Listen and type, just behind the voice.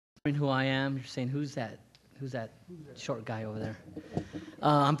Who I am. You're saying, who's that? Who's that short guy over there?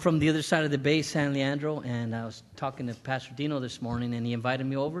 I'm from the other side of the bay, San Leandro, and I was talking to Pastor Dino this morning, and he invited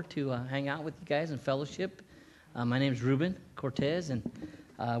me over to hang out with you guys and fellowship. My name's Ruben Cortez, and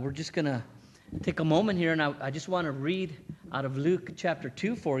we're just going to take a moment here, and I just want to read out of Luke chapter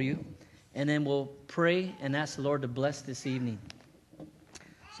 2 for you, and then we'll pray and ask the Lord to bless this evening.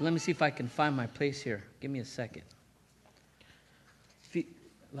 So let me see if I can find my place here. Give me a second.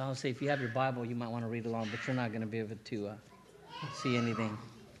 I'll say, if you have your Bible, you might want to read along, but you're not going to be able to see anything.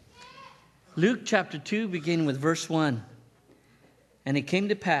 Luke chapter 2, beginning with verse 1. And it came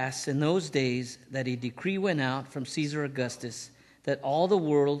to pass in those days that a decree went out from Caesar Augustus that all the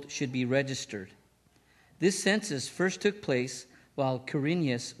world should be registered. This census first took place while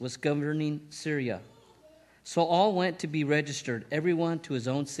Quirinius was governing Syria. So all went to be registered, everyone to his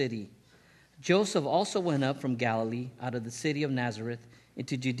own city. Joseph also went up from Galilee, out of the city of Nazareth,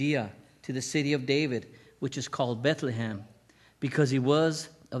 into Judea, to the city of David, which is called Bethlehem, because he was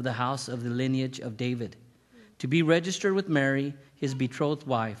of the house of the lineage of David, to be registered with Mary, his betrothed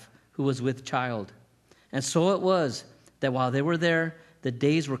wife, who was with child. And so it was that while they were there, the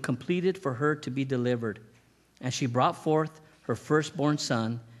days were completed for her to be delivered. And she brought forth her firstborn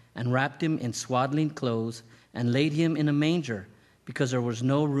son, and wrapped him in swaddling clothes, and laid him in a manger, because there was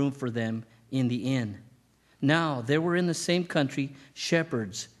no room for them in the inn. Now there were in the same country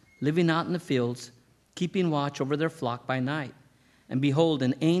shepherds living out in the fields, keeping watch over their flock by night. And behold,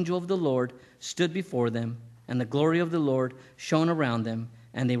 an angel of the Lord stood before them, and the glory of the Lord shone around them,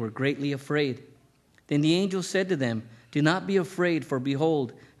 and they were greatly afraid. Then the angel said to them, Do not be afraid, for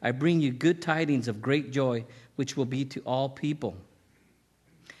behold, I bring you good tidings of great joy, which will be to all people.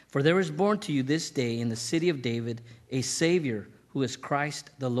 For there is born to you this day in the city of David a Savior, who is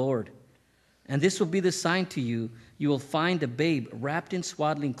Christ the Lord. And this will be the sign to you. You will find a babe wrapped in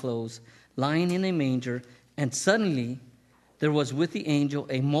swaddling clothes, lying in a manger. And suddenly there was with the angel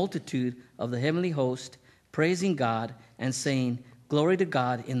a multitude of the heavenly host, praising God and saying, Glory to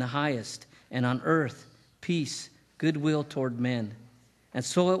God in the highest, and on earth peace, goodwill toward men. And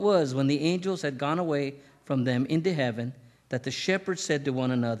so it was, when the angels had gone away from them into heaven, that the shepherds said to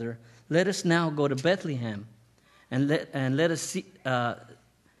one another, Let us now go to Bethlehem, and let us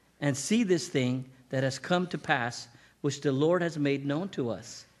see this thing that has come to pass, which the Lord has made known to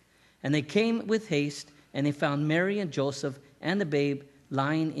us. And they came with haste, and they found Mary and Joseph and the babe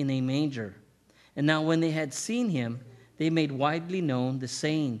lying in a manger. And now when they had seen him, they made widely known the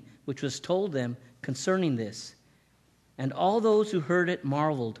saying which was told them concerning this. And all those who heard it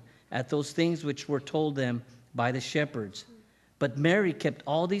marveled at those things which were told them by the shepherds. But Mary kept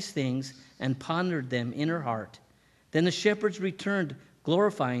all these things and pondered them in her heart. Then the shepherds returned,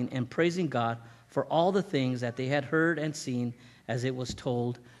 glorifying and praising God for all the things that they had heard and seen as it was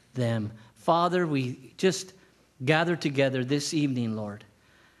told them. Father, we just gather together this evening, Lord,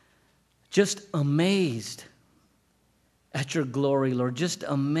 just amazed at your glory, Lord, just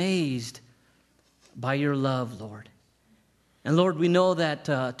amazed by your love, Lord. And Lord, we know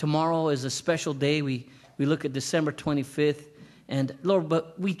that tomorrow is a special day. We look at December 25th, and Lord,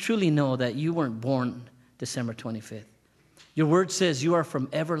 but we truly know that you weren't born December 25th. Your word says you are from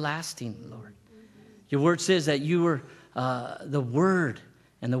everlasting, Lord. Your word says that you were the Word,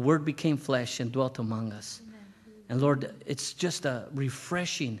 and the Word became flesh and dwelt among us. Amen. And Lord, it's just a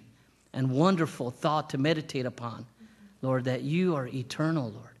refreshing and wonderful thought to meditate upon, Lord, that you are eternal,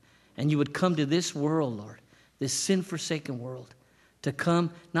 Lord. And you would come to this world, Lord, this sin-forsaken world, to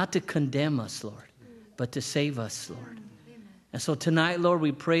come not to condemn us, Lord, but to save us, Lord. Amen. And so tonight, Lord,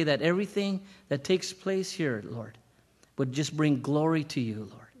 we pray that everything that takes place here, Lord, would just bring glory to you,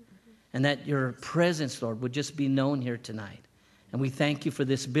 Lord. And that your presence, Lord, would just be known here tonight. And we thank you for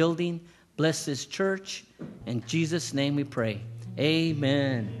this building. Bless this church. In Jesus' name we pray.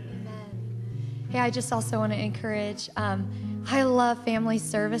 Amen. Amen. Hey, I just also want to encourage, I love family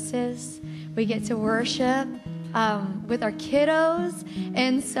services. We get to worship with our kiddos.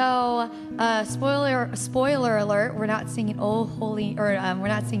 And so, spoiler alert, we're not singing Oh Holy, or we're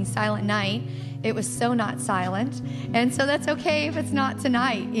not singing Silent Night. It was so not silent. And so that's okay if it's not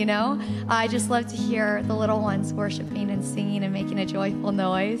tonight, you know. I just love to hear the little ones worshiping and singing and making a joyful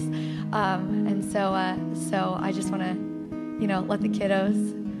noise. And so I just want to, let the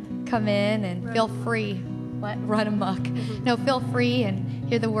kiddos come in and feel free. Run amok. No, feel free and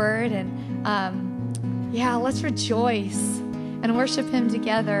hear the word. And let's rejoice and worship him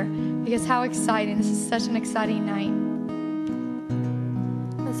together, because how exciting. This is such an exciting night.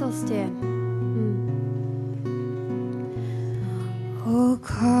 Let's all stand. Oh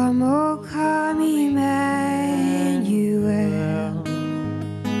come, Emmanuel.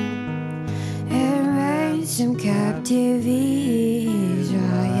 ransom captive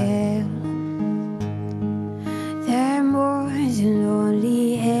Israel. There mourns a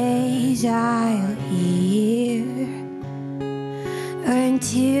lonely exile here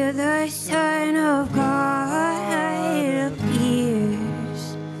until the Son of God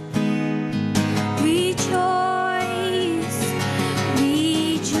appears. Rejoice,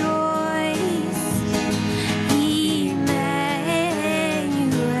 rejoice, Emmanuel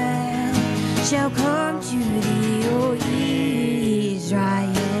shall come to thee, O Israel.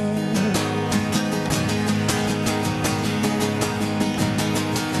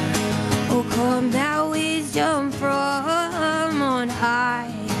 O come thou wisdom from on high,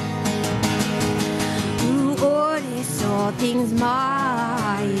 who orders all things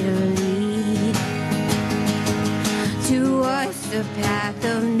mightily. To us the path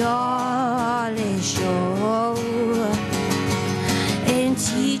of knowledge show, and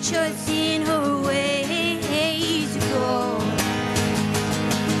teach us in her ways to go.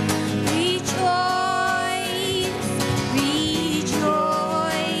 Rejoice, rejoice,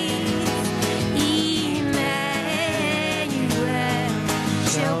 Emmanuel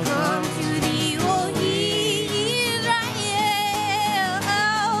shall come to thee, O Israel.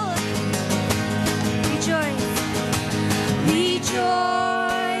 Rejoice,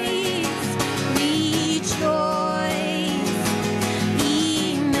 rejoice, rejoice,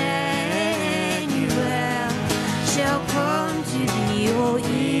 Emmanuel shall come to thee, O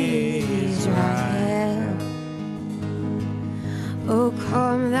Israel. O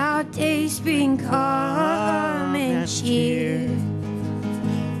come thou day spring, come and cheer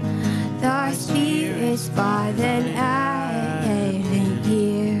thy spirits by the Advent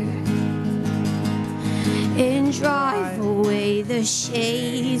year, and drive away the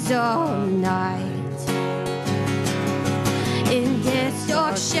shades of night, and death's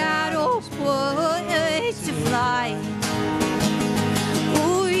dark shadows put to flight.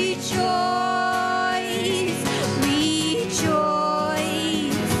 Oh, rejoice,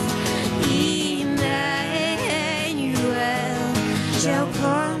 rejoice, Emmanuel shall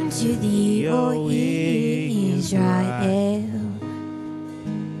come to thee, O Israel.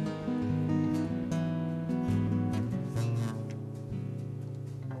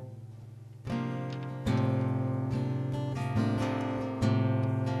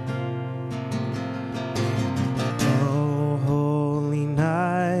 Oh, holy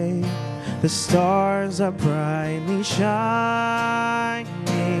night, the stars are brightly shining.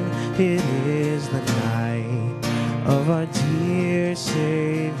 It is the night of our dear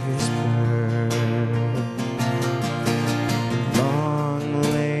Savior's birth. Long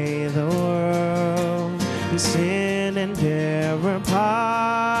lay the world in sin and error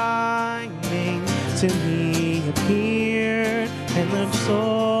pining, till He appeared and the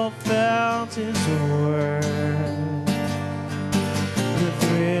soul felt His word. The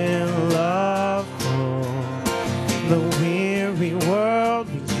thrill of hope, the weary world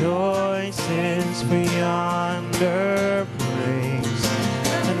rejoices, for yonder breaks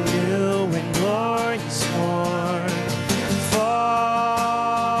a new and glorious morn. Fall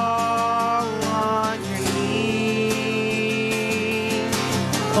on your knees,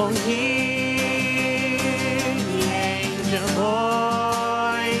 oh, hear the angel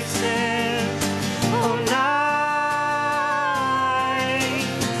voices, oh, night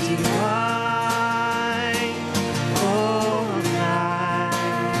divine, oh,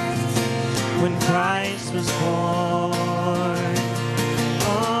 night when Christ was born.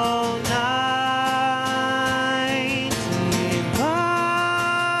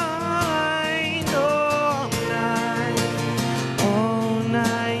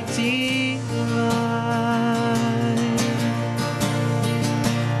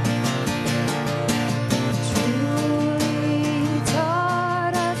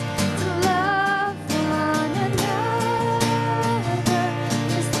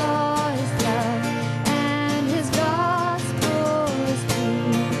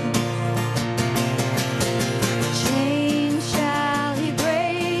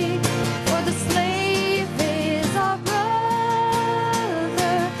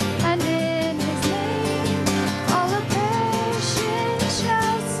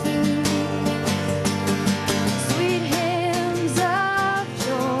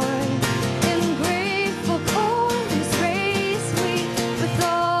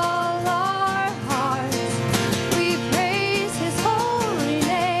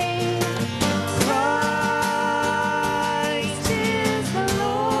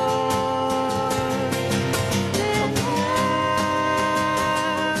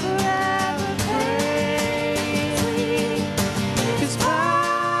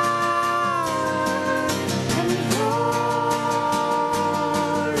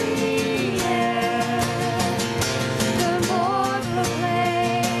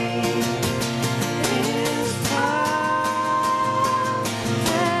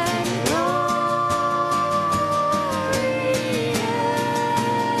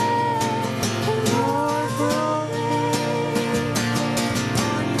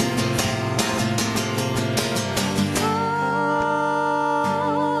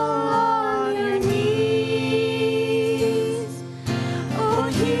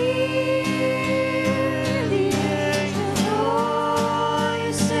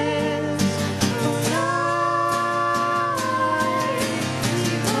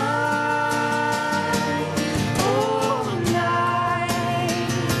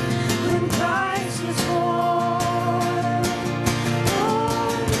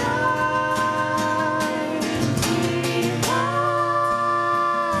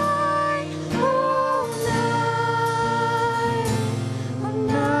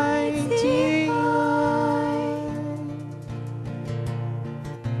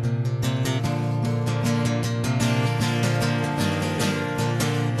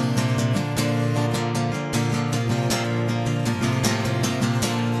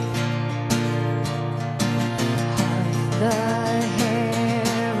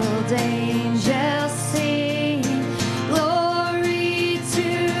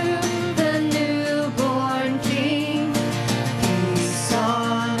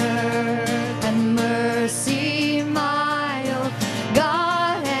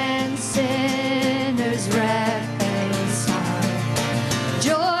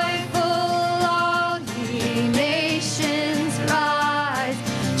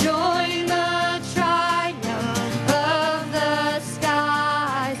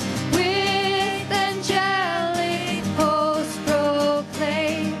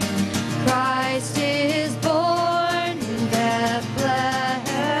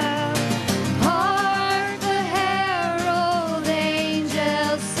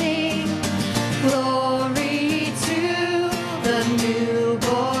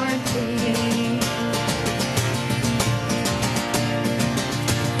 newborn King.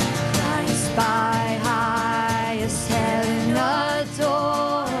 Christ by highest heaven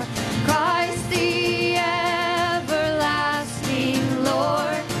adore, Christ the everlasting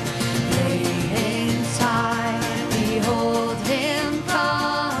Lord. In time, behold him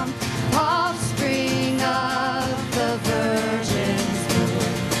come, offspring of the Virgin's womb.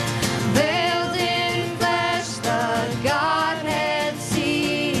 Veiled in flesh, the Godhead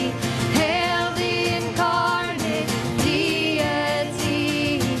see. Hail the incarnate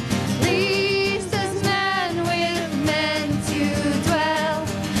deity. Pleased as man with men to dwell.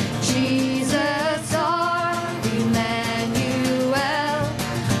 Jesus our Emmanuel.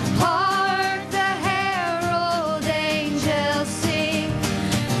 Hark the herald angels sing.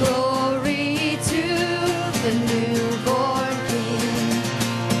 Glory to the newborn King.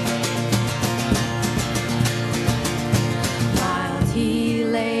 While he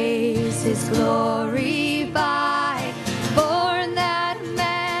lays his glory by, born that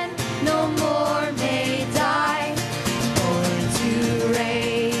man no more may die. Born to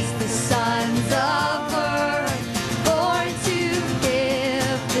raise the sons of earth, born to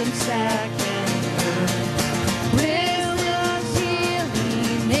give them second birth. Wisdom's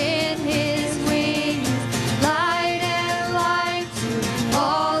healing in his wings, light and life to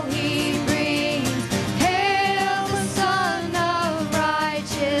all he brings. Hail the Son of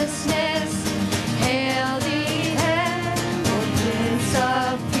Righteousness, hail the herald Prince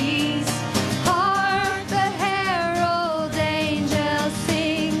of Peace. Hark the herald angels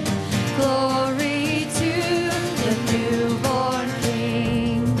sing, glory to the newborn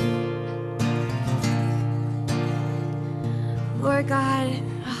King. Lord God,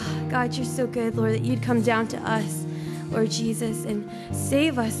 God, you're so good, Lord, that you'd come down to us, Lord Jesus, and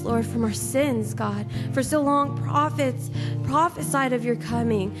save us, Lord, from our sins, God. For so long, prophets prophesied of your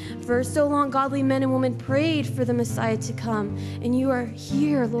coming. For so long, godly men and women prayed for the Messiah to come. And you are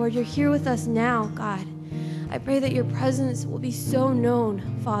here, Lord. You're here with us now, God. I pray that your presence will be so known,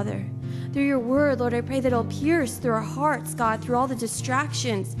 Father. Through your word, Lord, I pray that it'll pierce through our hearts, God, through all the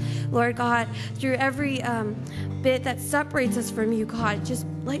distractions, Lord God, through every bit that separates us from you, God. Just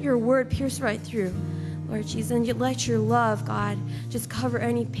let your word pierce right through, Lord Jesus, and you let your love, God, just cover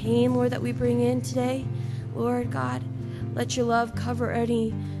any pain, Lord, that we bring in today. Lord God, let your love cover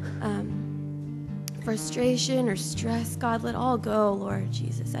any frustration or stress, God. Let all go, Lord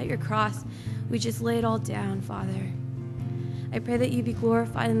Jesus. At your cross, we just lay it all down, Father. I pray that you be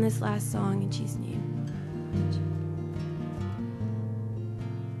glorified in this last song, in Jesus' name.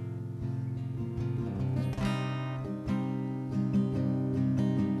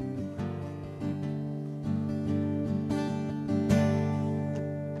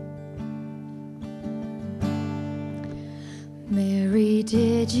 Mary,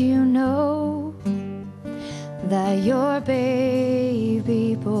 did you know that your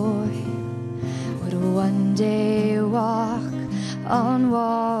baby boy would one day walk on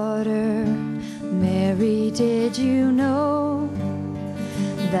water? Mary, did you know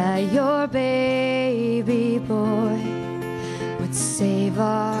that your baby boy would save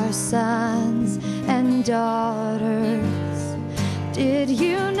our sons and daughters? Did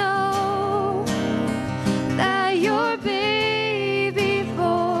you know that your baby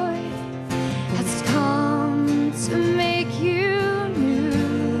boy has come to make you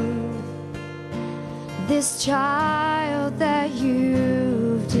new? This child that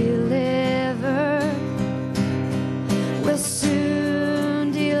you've delivered will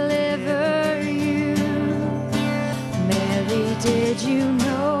soon deliver you. Mary, did you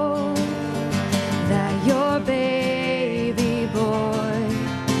know that your baby boy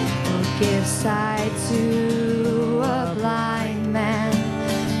will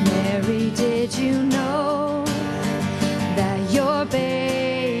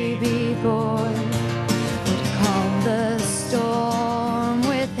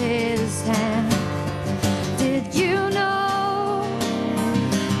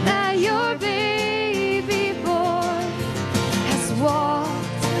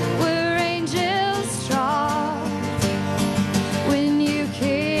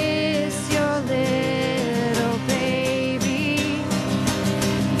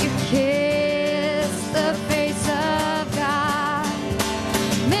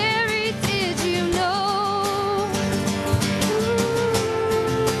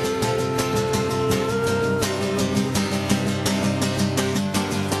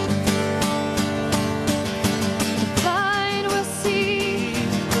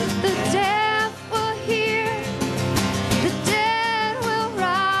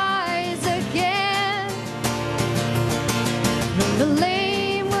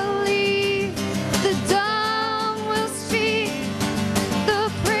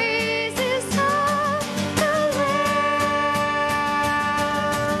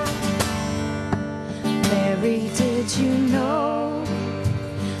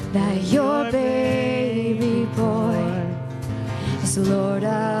that your baby boy is Lord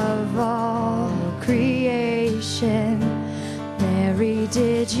of all creation. Mary,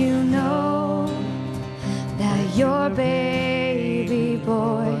 did you know that your baby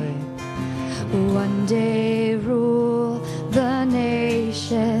boy will one day rule the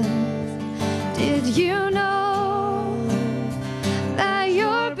nations? Did you know that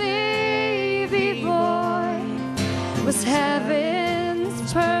your baby boy was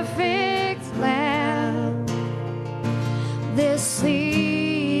heaven's perfect lamb? This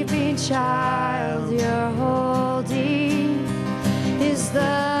sleeping child you're holding is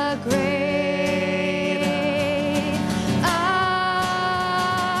the great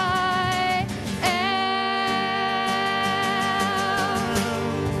I am.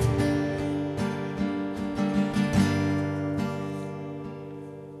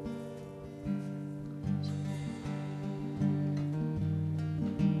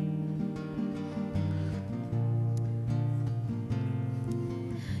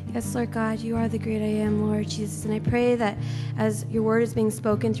 Yes, Lord God, you are the great I am, Lord Jesus. And I pray that as your word is being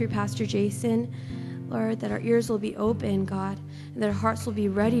spoken through Pastor Jason, Lord, that our ears will be open, God, and that our hearts will be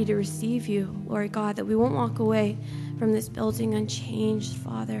ready to receive you, Lord God, that we won't walk away from this building unchanged,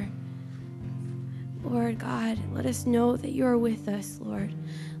 Father. Lord God, let us know that you are with us, Lord.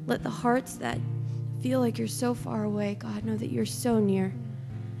 Let the hearts that feel like you're so far away, God, know that you're so near,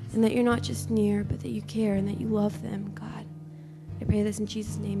 and that you're not just near, but that you care and that you love them, God. I pray this in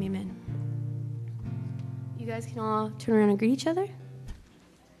Jesus' name, amen. You guys can all turn around and greet each other.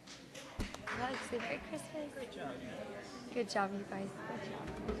 Say Merry Christmas. Great job. Good job, you guys. Good job.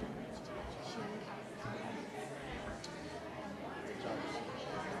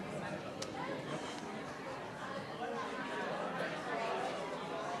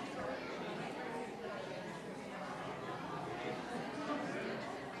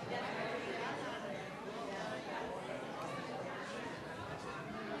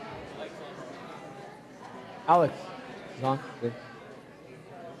 Alex, is on? Good.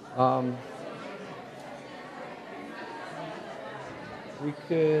 We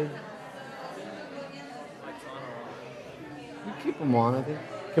could. You keep them on, I think.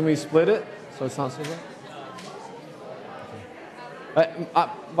 Can we split it so it's not so bad?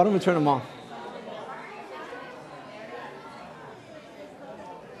 Why don't we turn them off?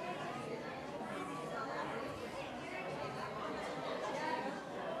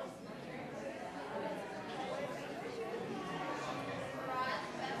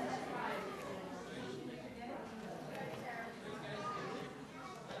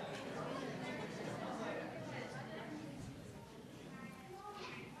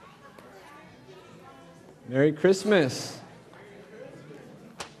 Merry Christmas.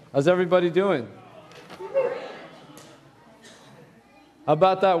 How's everybody doing? How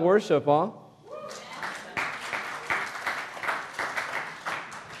about that worship, huh?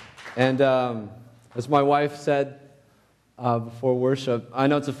 And as my wife said before worship, I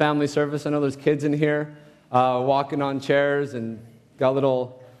know it's a family service. I know there's kids in here walking on chairs and got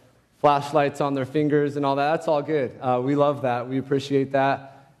little flashlights on their fingers and all that. That's all good. We love that. We appreciate that.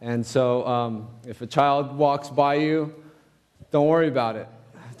 And so if a child walks by you, don't worry about it.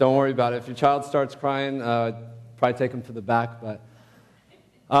 Don't worry about it. If your child starts crying, probably take them to the back. But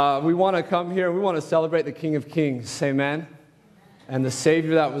we want to come here. We want to celebrate the King of Kings. Amen. And the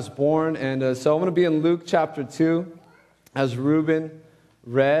Savior that was born. And so I'm going to be in Luke chapter 2, as Reuben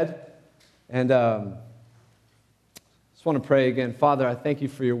read. And just want to pray again. Father, I thank you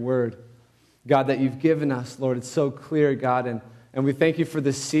for your word, God, that you've given us, Lord. It's so clear, God. And we thank you for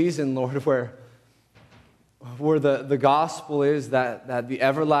this season, Lord, where the gospel is that the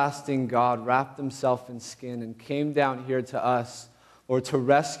everlasting God wrapped himself in skin and came down here to us, Lord, to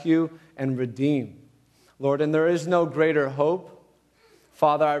rescue and redeem. Lord, and there is no greater hope.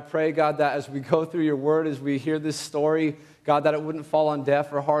 Father, I pray, God, that as we go through your word, as we hear this story, God, that it wouldn't fall on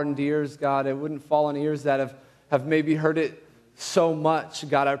deaf or hardened ears, God. It wouldn't fall on ears that have maybe heard it so much.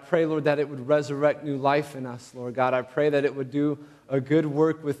 God, I pray, Lord, that it would resurrect new life in us, Lord. God, I pray that it would do a good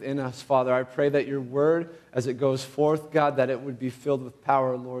work within us, Father. I pray that your word, as it goes forth, God, that it would be filled with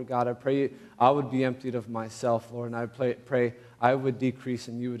power, Lord. God, I pray I would be emptied of myself, Lord, and I pray I would decrease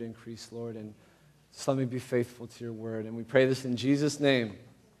and you would increase, Lord, and just let me be faithful to your word. And we pray this in Jesus' name.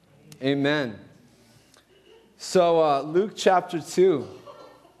 Amen. So Luke chapter 2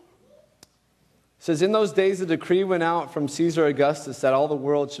 says, in those days a decree went out from Caesar Augustus that all the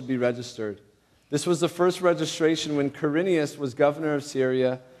world should be registered. This was the first registration when Quirinius was governor of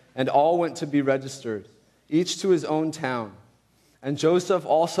Syria, and all went to be registered, each to his own town. And Joseph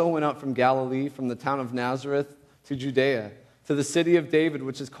also went up from Galilee, from the town of Nazareth to Judea, to the city of David,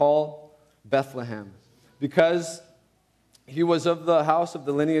 which is called Bethlehem, because he was of the house of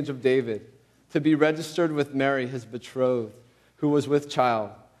the lineage of David, to be registered with Mary, his betrothed, who was with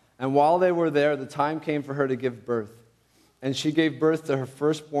child. And while they were there, the time came for her to give birth. And she gave birth to her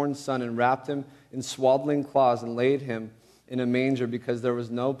firstborn son and wrapped him in swaddling cloths and laid him in a manger because there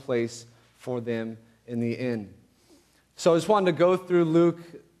was no place for them in the inn. So I just wanted to go through Luke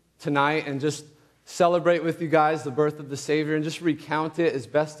tonight and just celebrate with you guys the birth of the Savior and just recount it as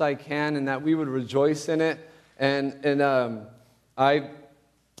best I can, and that we would rejoice in it.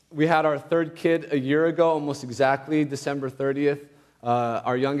 We had our third kid a year ago, almost exactly December 30th.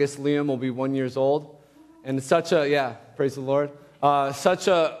 Our youngest, Liam, will be 1 year old. And it's such a, praise the Lord, such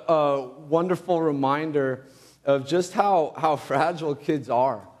a wonderful reminder of just how fragile kids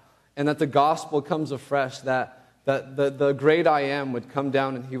are, and that the gospel comes afresh, that the great I am would come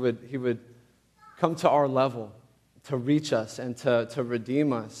down and he would come to our level to reach us and to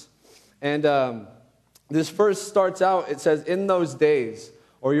redeem us. And this verse starts out, it says, in those days,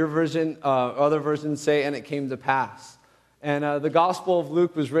 or your version, other versions say, and it came to pass. And the Gospel of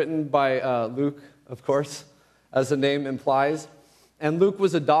Luke was written by Luke, of course, as the name implies. And Luke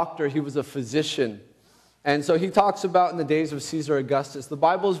was a doctor. He was a physician. And so he talks about in the days of Caesar Augustus. The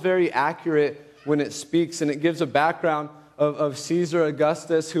Bible is very accurate when it speaks, and it gives a background of Caesar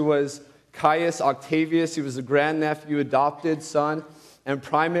Augustus, who was Caius Octavius. He was the grandnephew, adopted son, and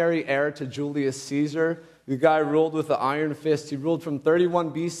primary heir to Julius Caesar. The guy ruled with an iron fist. He ruled from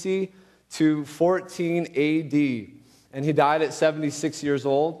 31 BC to 14 AD. And he died at 76 years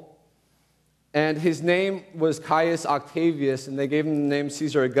old. And his name was Caius Octavius, and they gave him the name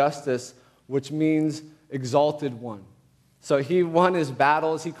Caesar Augustus, which means exalted one. So he won his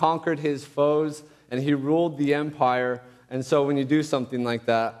battles, he conquered his foes, and he ruled the empire. And so when you do something like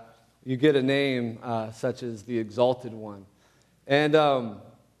that, you get a name such as the exalted one. And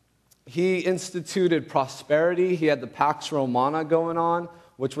he instituted prosperity. He had the Pax Romana going on,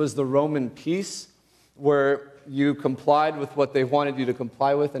 which was the Roman peace, where you complied with what they wanted you to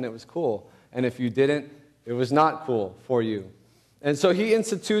comply with, and it was cool. And if you didn't, it was not cool for you. And so he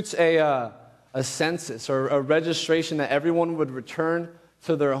institutes a census, or a registration, that everyone would return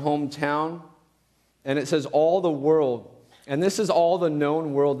to their hometown. And it says all the world, and this is all the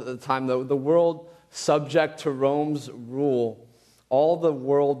known world at the time, the world subject to Rome's rule. All the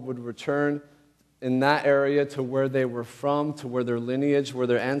world would return in that area to where they were from, to where their lineage, where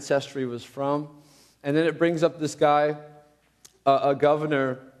their ancestry was from. And then it brings up this guy, a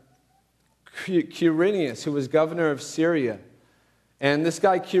governor, Quirinius, who was governor of Syria. And this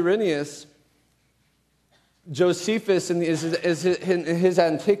guy, Quirinius, Josephus, in his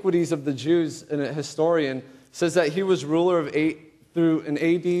Antiquities of the Jews, and a historian, says that he was ruler of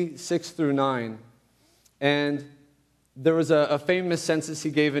AD 6 through 9. And there was a famous census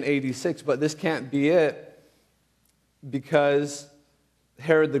he gave in AD 6, but this can't be it, because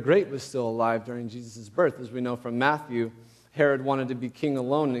Herod the Great was still alive during Jesus' birth. As we know from Matthew, Herod wanted to be king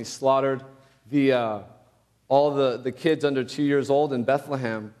alone, and he slaughtered all the kids under 2 years old in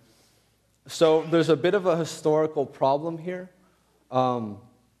Bethlehem. So there's a bit of a historical problem here.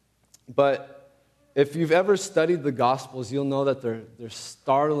 But if you've ever studied the Gospels, you'll know that they're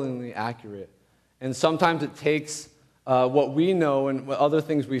startlingly accurate. And sometimes it takes what we know and what other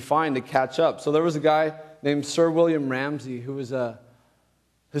things we find to catch up. So there was a guy named Sir William Ramsay, who was a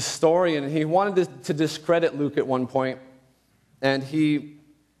historian, and he wanted to discredit Luke at one point, and he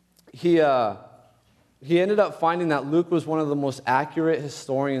ended up finding that Luke was one of the most accurate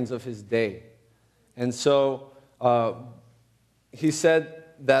historians of his day. And so he said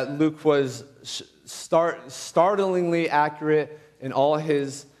that Luke was startlingly accurate in all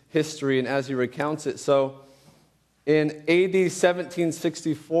his history and as he recounts it. So in AD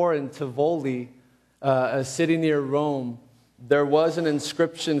 1764 in Tivoli, a city near Rome, there was an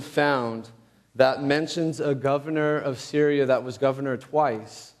inscription found that mentions a governor of Syria that was governor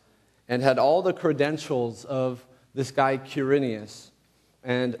twice and had all the credentials of this guy Quirinius,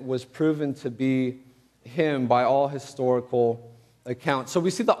 and was proven to be him by all historical accounts. So we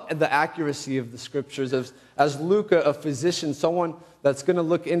see the accuracy of the scriptures as Luke, a physician, someone that's going to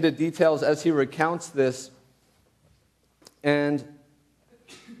look into details as he recounts this. And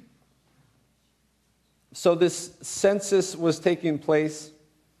so this census was taking place,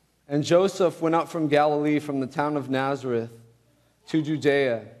 and Joseph went up from Galilee, from the town of Nazareth, to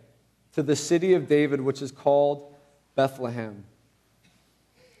Judea, to the city of David, which is called Bethlehem.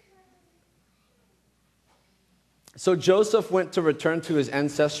 So Joseph went to return to his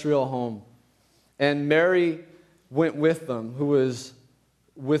ancestral home, and Mary went with them, who was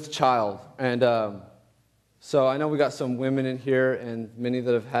with child. And So I know we got some women in here and many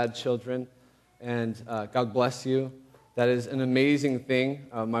that have had children, and God bless you. That is an amazing thing.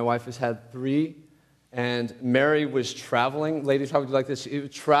 My wife has had 3, and Mary was traveling. Ladies, how would you like this? She was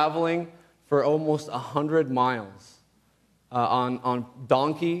traveling for almost 100 miles on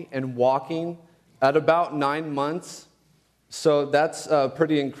donkey and walking at about 9 months. So that's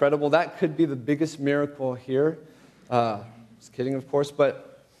pretty incredible. That could be the biggest miracle here. Just kidding, of course,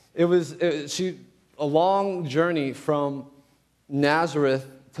 but it was a long journey from Nazareth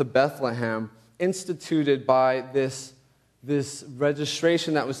to Bethlehem, instituted by this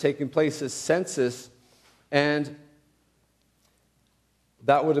registration that was taking place, this census, and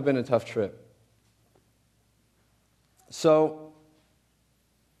that would have been a tough trip. So,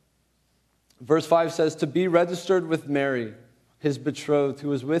 verse 5 says, to be registered with Mary, his betrothed, who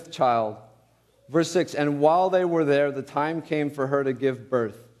was with child. Verse 6, and while they were there, the time came for her to give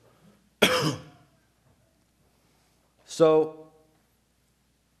birth. So,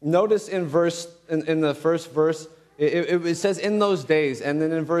 notice in the first verse, it says in those days, and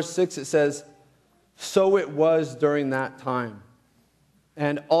then in verse 6 it says, so it was during that time.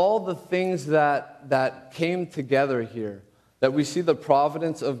 And all the things that came together here, that we see the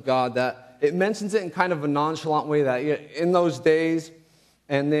providence of God, that it mentions it in kind of a nonchalant way, that in those days,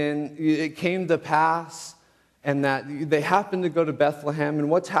 and then it came to pass, and that they happened to go to Bethlehem. And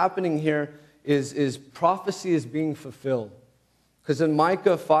what's happening here is prophecy is being fulfilled. Because in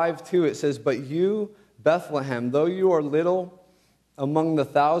Micah 5:2 it says, but you, Bethlehem, though you are little among the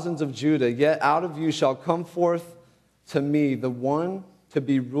thousands of Judah, yet out of you shall come forth to me the one to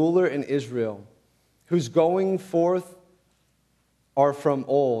be ruler in Israel, whose going forth are from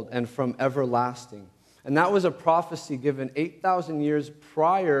old and from everlasting. And that was a prophecy given 8,000 years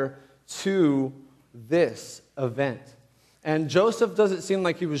prior to this event. And Joseph doesn't seem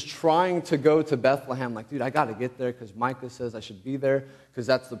like he was trying to go to Bethlehem, like, dude, I got to get there because Micah says I should be there because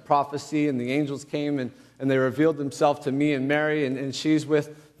that's the prophecy, and the angels came and they revealed themselves to me and Mary, and she's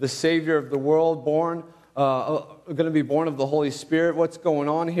with the Savior of the world, going to be born of the Holy Spirit. What's going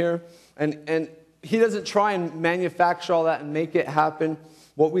on here? And he doesn't try and manufacture all that and make it happen.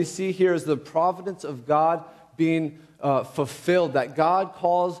 What we see here is the providence of God being fulfilled, that God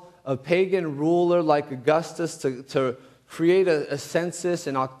calls a pagan ruler like Augustus to create a census,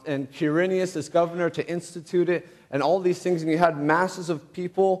 and Quirinius, this governor, to institute it, and all these things. And you had masses of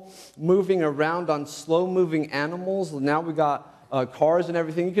people moving around on slow-moving animals. Now we got cars and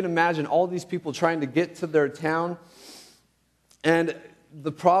everything. You can imagine all these people trying to get to their town. And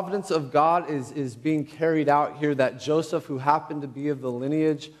the providence of God is being carried out here, that Joseph, who happened to be of the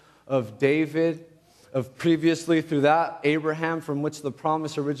lineage of David, of previously through that Abraham, from which the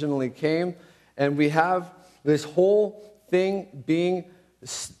promise originally came. And we have this whole thing being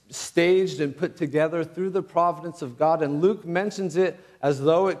staged and put together through the providence of God. And Luke mentions it as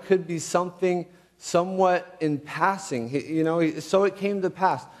though it could be something somewhat in passing. So it came to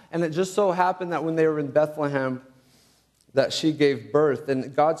pass. And it just so happened that when they were in Bethlehem, that she gave birth.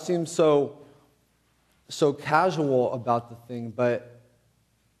 And God seems so casual about the thing, but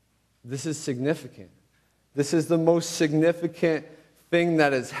this is significant. This is the most significant thing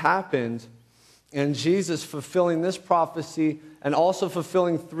that has happened. And Jesus fulfilling this prophecy and also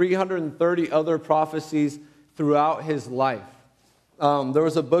fulfilling 330 other prophecies throughout his life. There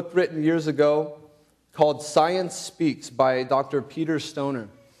was a book written years ago called Science Speaks by Dr. Peter Stoner.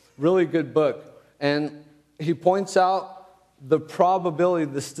 Really good book. And he points out the probability,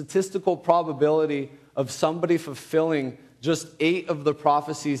 the statistical probability of somebody fulfilling just 8 of the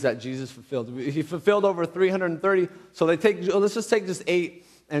prophecies that Jesus fulfilled. He fulfilled over 330. So let's just take just 8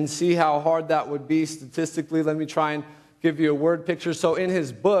 and see how hard that would be statistically. Let me try and give you a word picture. So in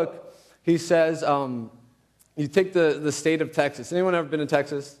his book, he says, you take the state of Texas. Anyone ever been to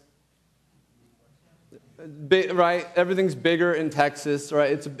Texas? Right? Everything's bigger in Texas,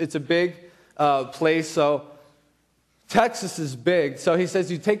 right? It's a big place. So Texas is big. So he says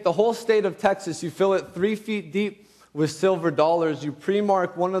you take the whole state of Texas, you fill it 3 feet deep with silver dollars. You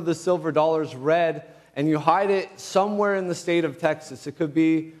pre-mark one of the silver dollars red, and you hide it somewhere in the state of Texas. It could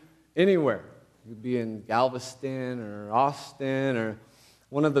be anywhere. It could be in Galveston or Austin or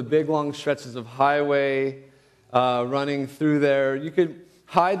one of the big long stretches of highway running through there. You could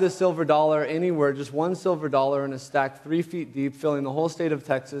hide the silver dollar anywhere, just one silver dollar in a stack 3 feet deep, filling the whole state of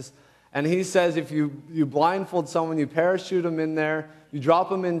Texas. And he says if you blindfold someone, you parachute them in there, you drop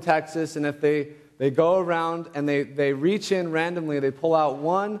them in Texas, and if they go around and they reach in randomly, they pull out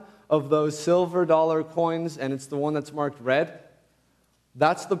one of those silver dollar coins, and it's the one that's marked red.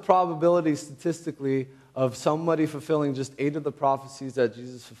 That's the probability statistically of somebody fulfilling just 8 of the prophecies that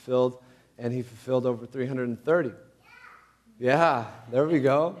Jesus fulfilled. and he fulfilled over 330. Yeah, there we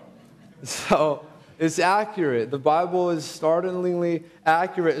go. So it's accurate. The Bible is startlingly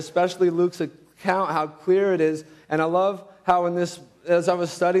accurate, especially Luke's account, how clear it is. And I love how as I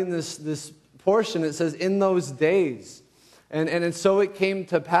was studying this portion, it says, in those days. And so it came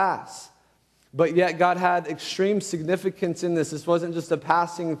to pass. But yet God had extreme significance in this. This wasn't just a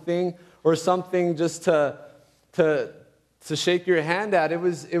passing thing or something just to shake your hand at. It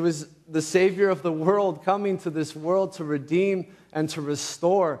was the Savior of the world coming to this world to redeem and to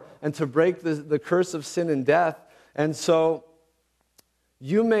restore and to break the curse of sin and death. And so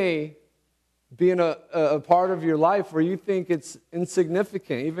you may be in a part of your life where you think it's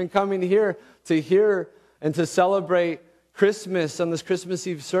insignificant. Even coming here to hear and to celebrate Christmas on this Christmas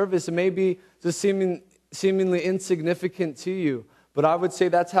Eve service, it may be just seemingly insignificant to you. But I would say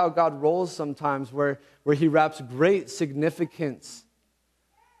that's how God rolls sometimes, where he wraps great significance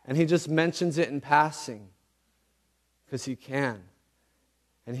and he just mentions it in passing because he can.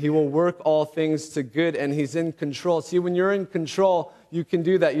 And he will work all things to good, and he's in control. See, when you're in control, you can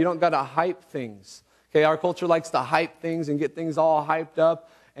do that. You don't got to hype things. Okay, our culture likes to hype things and get things all hyped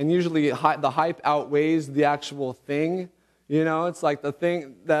up, and usually the hype outweighs the actual thing. You know, it's like the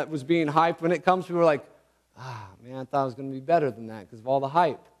thing that was being hyped, when it comes, people are like, man, I thought it was going to be better than that because of all the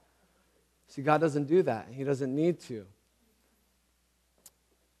hype. See, God doesn't do that. He doesn't need to.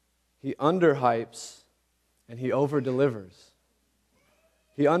 He underhypes and he over-delivers.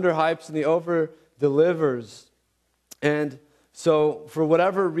 He underhypes and he over-delivers. And so for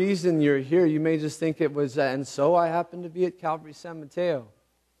whatever reason you're here, you may just think it was, and so I happen to be at Calvary San Mateo,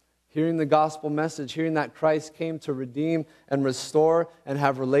 hearing the gospel message, hearing that Christ came to redeem and restore and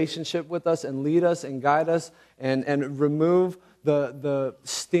have relationship with us and lead us and guide us and remove the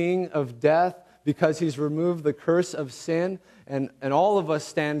sting of death because he's removed the curse of sin. And all of us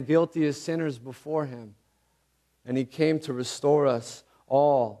stand guilty as sinners before him. And he came to restore us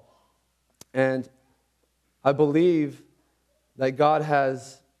all. And I believe that God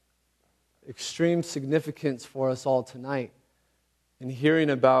has extreme significance for us all tonight. In hearing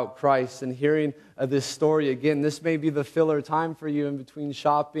about Christ and hearing this story again, this may be the filler time for you in between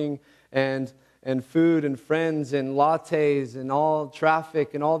shopping and food and friends and lattes and all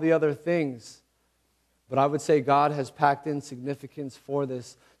traffic and all the other things. But I would say God has packed in significance for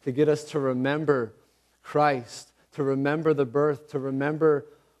this to get us to remember Christ, to remember the birth, to remember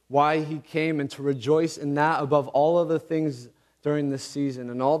why he came, and to rejoice in that above all other things during this season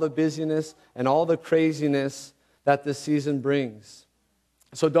and all the busyness and all the craziness that this season brings.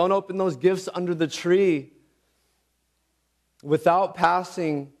 So don't open those gifts under the tree without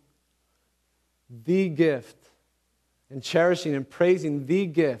passing the gift and cherishing and praising the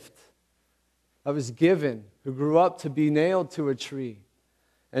gift that was given, who grew up to be nailed to a tree.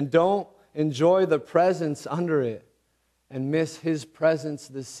 And don't enjoy the presence under it and miss his presence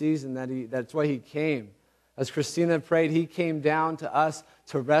this season. That's why he came. As Christina prayed, he came down to us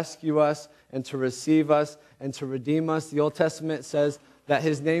to rescue us and to receive us and to redeem us. The Old Testament says that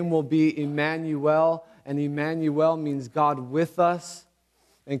his name will be Emmanuel, and Emmanuel means God with us.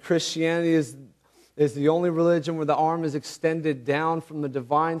 And Christianity is the only religion where the arm is extended down from the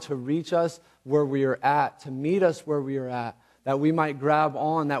divine to reach us where we are at, to meet us where we are at, that we might grab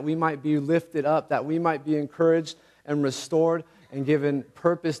on, that we might be lifted up, that we might be encouraged and restored and given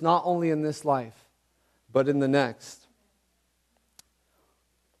purpose not only in this life, but in the next.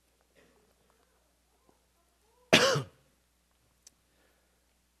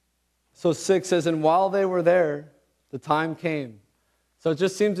 So 6 says, and while they were there, the time came. So it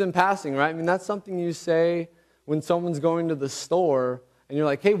just seems in passing, right? I mean, that's something you say when someone's going to the store and you're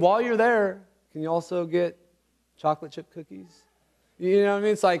like, hey, while you're there, can you also get chocolate chip cookies? You know what I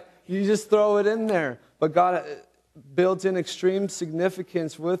mean? It's like you just throw it in there. But God built in extreme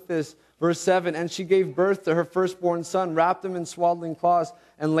significance with this. Verse 7, and she gave birth to her firstborn son, wrapped him in swaddling cloths,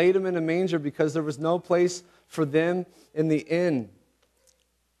 and laid him in a manger because there was no place for them in the inn.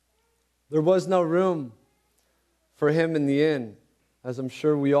 There was no room for him in the inn, as I'm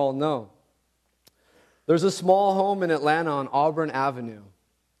sure we all know. There's a small home in Atlanta on Auburn Avenue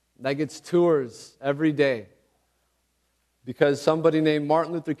that gets tours every day because somebody named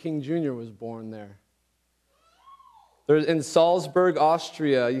Martin Luther King Jr. was born there. There's in Salzburg,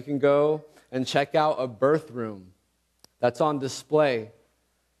 Austria, you can go and check out a birth room that's on display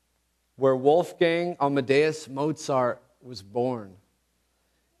where Wolfgang Amadeus Mozart was born.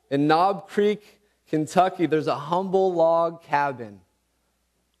 In Knob Creek, Kentucky, there's a humble log cabin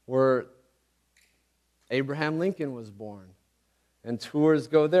where Abraham Lincoln was born. And tours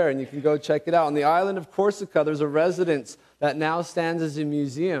go there, and you can go check it out. On the island of Corsica, there's a residence that now stands as a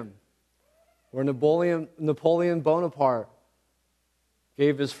museum. where Napoleon Bonaparte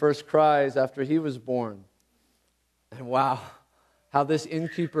gave his first cries after he was born. And wow, how this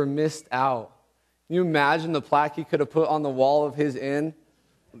innkeeper missed out. Can you imagine the plaque he could have put on the wall of his inn?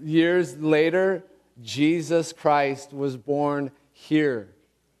 Years later, Jesus Christ was born here.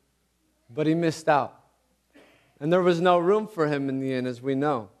 But he missed out. And there was no room for him in the inn, as we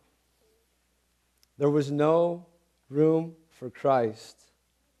know. There was no room for Christ.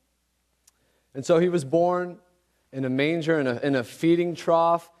 And so he was born in a manger, in a feeding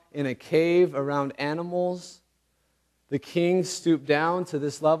trough, in a cave around animals. The king stooped down to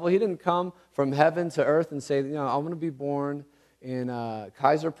this level. He didn't come from heaven to earth and say, I'm going to be born in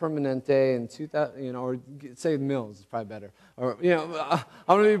Kaiser Permanente in 2000, or say Mills is probably better. Or, I'm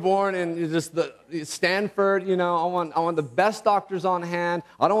going to be born in just the Stanford. I want the best doctors on hand.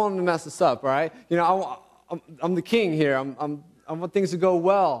 I don't want them to mess us up, all right? I'm the king here. I want things to go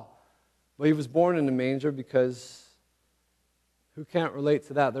well. But he was born in a manger because who can't relate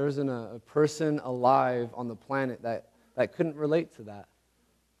to that? There isn't a person alive on the planet that couldn't relate to that.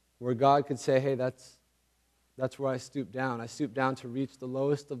 Where God could say, hey, that's where I stoop down. I stoop down to reach the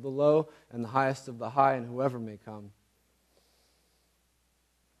lowest of the low and the highest of the high, and whoever may come.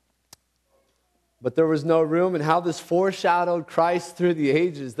 But there was no room, and how this foreshadowed Christ through the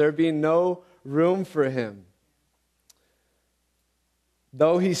ages, there being no room for him.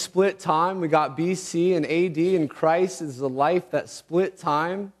 Though he split time, we got BC and AD, and Christ is the life that split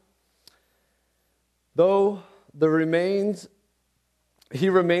time. Though he remains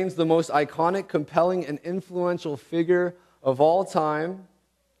the most iconic, compelling, and influential figure of all time.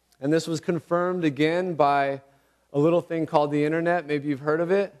 And this was confirmed again by a little thing called the internet. Maybe you've heard of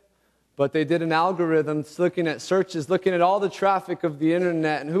it. But they did an algorithm looking at searches, looking at all the traffic of the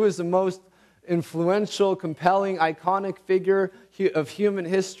internet, and who is the most influential, compelling, iconic figure of human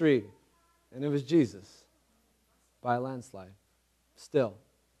history. And it was Jesus, by a landslide, still.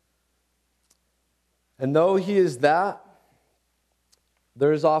 And though he is that,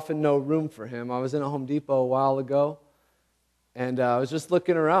 there is often no room for him. I was in a Home Depot a while ago, and I was just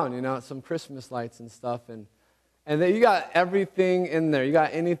looking around, at some Christmas lights and stuff, and then you got everything in there. You got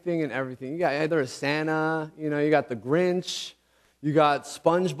anything and everything. You got either a Santa, you got the Grinch, you got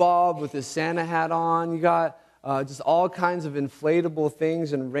SpongeBob with his Santa hat on, you got just all kinds of inflatable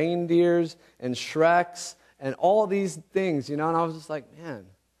things and reindeers and Shreks and all these things, and I was just like, man,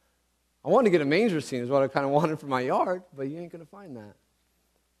 I wanted to get a manger scene is what I kind of wanted for my yard, but you ain't going to find that.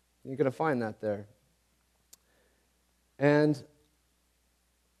 You ain't going to find that there. And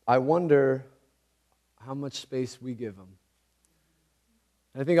I wonder how much space we give him.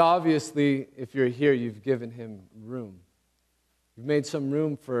 And I think obviously, if you're here, you've given him room. You've made some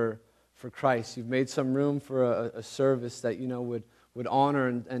room for Christ. You've made some room for a service that, would honor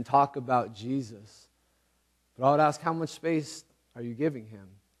and talk about Jesus. But I would ask, how much space are you giving him?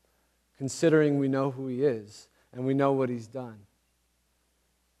 Considering we know who he is and we know what he's done.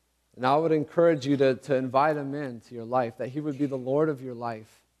 And I would encourage you to invite him into your life, that he would be the Lord of your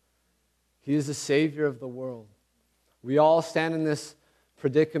life. He is the Savior of the world. We all stand in this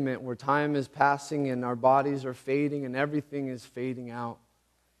predicament where time is passing and our bodies are fading and everything is fading out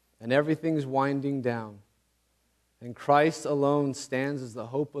and everything's winding down. And Christ alone stands as the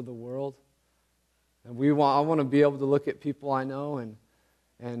hope of the world. And I want to be able to look at people I know and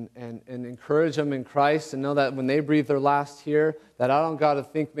encourage them in Christ and know that when they breathe their last here, that I don't got to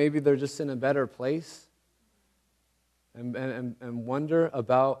think maybe they're just in a better place and wonder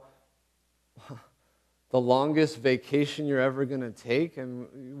about the longest vacation you're ever going to take.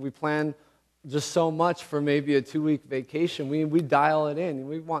 And we plan just so much for maybe a 2-week vacation. We dial it in.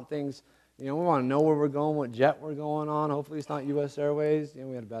 We want things, we want to know where we're going, what jet we're going on. Hopefully it's not U.S. Airways.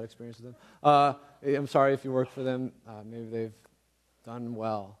 We had a bad experience with them. I'm sorry if you work for them. Maybe they've done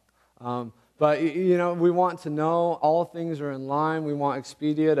well. But, we want to know all things are in line. We want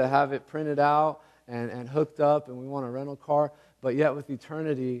Expedia to have it printed out and hooked up, and we want a rental car. But yet with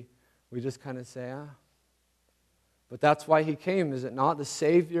eternity, we just kind of say, But that's why he came, is it not? The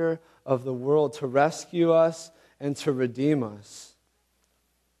Savior of the world, to rescue us and to redeem us.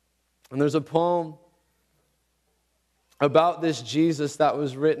 And there's a poem about this Jesus that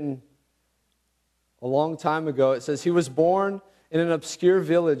was written a long time ago. It says, he was born in an obscure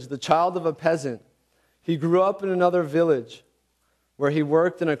village, the child of a peasant. He grew up in another village where he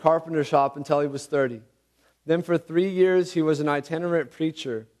worked in a carpenter shop until he was 30. Then for 3 years, he was an itinerant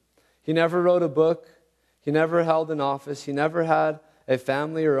preacher. He never wrote a book. He never held an office. He never had a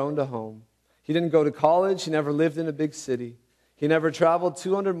family or owned a home. He didn't go to college. He never lived in a big city. He never traveled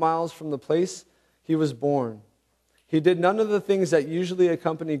 200 miles from the place he was born. He did none of the things that usually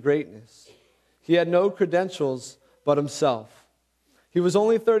accompany greatness. He had no credentials but himself. He was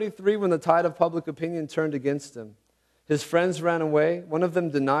only 33 when the tide of public opinion turned against him. His friends ran away. One of them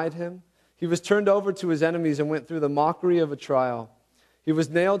denied him. He was turned over to his enemies and went through the mockery of a trial. He was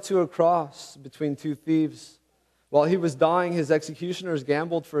nailed to a cross between two thieves. While he was dying, his executioners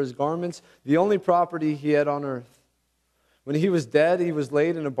gambled for his garments, the only property he had on earth. When he was dead, he was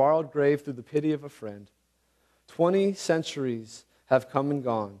laid in a borrowed grave through the pity of a friend. 20 centuries have come and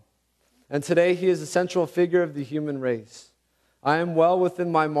gone, and today he is the central figure of the human race. I am well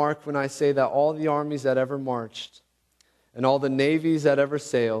within my mark when I say that all the armies that ever marched, and all the navies that ever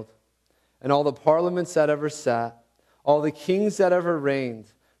sailed, and all the parliaments that ever sat, all the kings that ever reigned,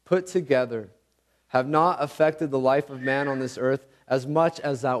 put together, have not affected the life of man on this earth as much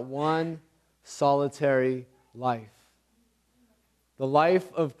as that one solitary life. The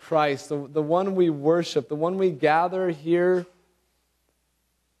life of Christ, the one we worship, the one we gather here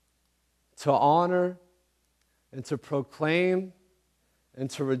to honor and to proclaim and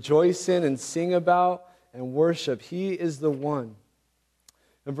to rejoice in and sing about and worship. He is the one.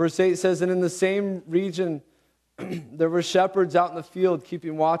 And verse 8 says, and in the same region there were shepherds out in the field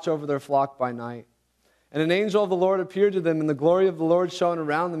keeping watch over their flock by night. And an angel of the Lord appeared to them, and the glory of the Lord shone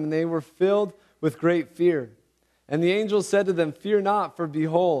around them, and they were filled with great fear. And the angel said to them, fear not, for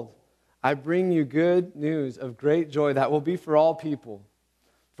behold, I bring you good news of great joy that will be for all people.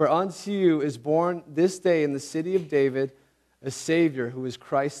 For unto you is born this day in the city of David a Savior, who is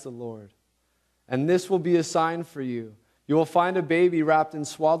Christ the Lord. And this will be a sign for you. You will find a baby wrapped in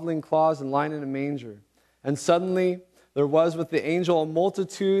swaddling cloths and lying in a manger. And suddenly there was with the angel a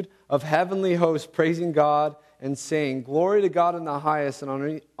multitude of heavenly hosts praising God and saying, glory to God in the highest,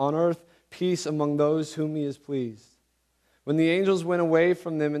 and on earth peace among those whom he is pleased. When the angels went away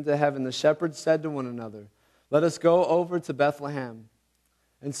from them into heaven, the shepherds said to one another, let us go over to Bethlehem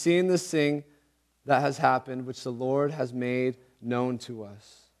and see in this thing that has happened, which the Lord has made known to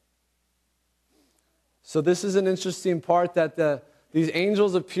us. So this is an interesting part, that these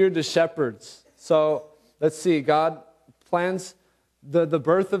angels appeared to shepherds. So let's see, God plans the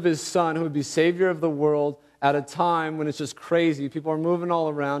birth of his son, who would be Savior of the world, at a time when it's just crazy. People are moving all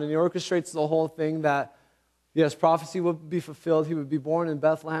around, and he orchestrates the whole thing that, yes, prophecy would be fulfilled. He would be born in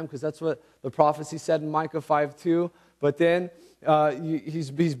Bethlehem, because that's what the prophecy said in Micah 5:2. But then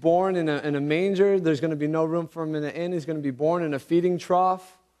he's born in a manger. There's going to be no room for him in an inn. He's going to be born in a feeding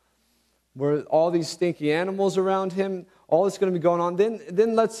trough, where all these stinky animals around him. All this is going to be going on.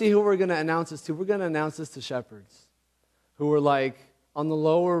 Then let's see who we're going to announce this to. We're going to announce this to shepherds, who were like on the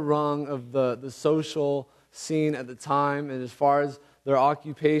lower rung of the social scene at the time, and as far as their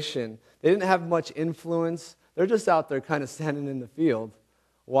occupation. They didn't have much influence. They're just out there kind of standing in the field,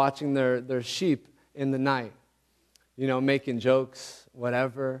 watching their sheep in the night, making jokes,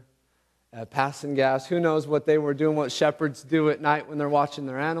 whatever, passing gas. Who knows what they were doing, what shepherds do at night when they're watching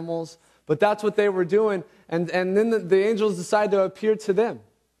their animals. But that's what they were doing. And then the angels decide to appear to them,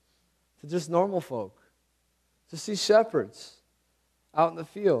 to just normal folk, to see shepherds out in the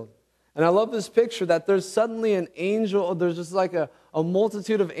field. And I love this picture that there's suddenly an angel, there's just like a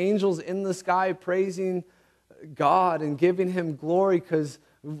multitude of angels in the sky praising God and giving him glory, because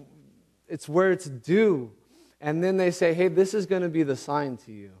it's where it's due. And then they say, hey, this is going to be the sign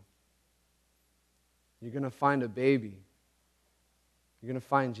to you. You're going to find a baby. You're going to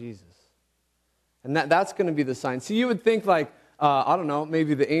find Jesus. And that's going to be the sign. See, you would think like, I don't know,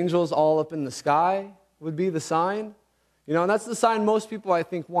 maybe the angels all up in the sky would be the sign. And that's the sign most people, I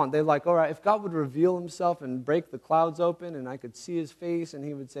think, want. They're like, all right, if God would reveal himself and break the clouds open and I could see his face and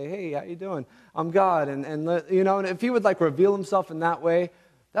he would say, hey, how you doing? I'm God. And if he would like reveal himself in that way,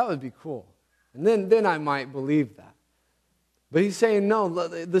 that would be cool. And then I might believe that. But he's saying, no,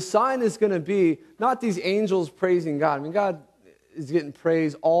 the sign is going to be not these angels praising God. I mean, God is getting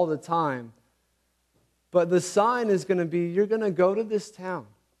praise all the time. But the sign is going to be, you're going to go to this town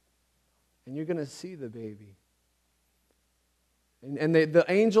and you're going to see the baby. And the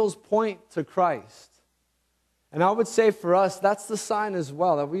angels point to Christ. And I would say for us, that's the sign as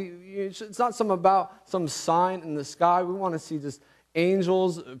well. That it's not about some sign in the sky. We want to see just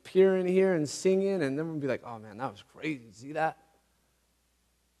angels appearing here and singing, and then we'll be like, oh man, that was crazy. See that?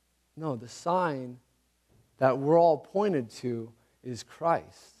 No, the sign that we're all pointed to is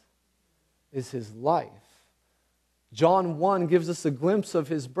Christ, is his life. John 1 gives us a glimpse of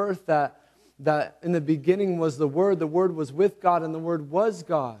his birth, that in the beginning was the Word was with God, and the Word was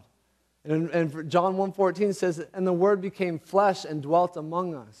God. And John 1:14 says, and the Word became flesh and dwelt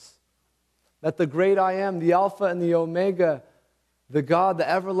among us. That the great I am, the Alpha and the Omega, the God, the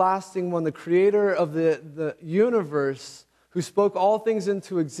everlasting one, the creator of the universe, who spoke all things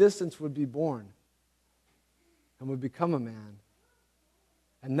into existence, would be born and would become a man.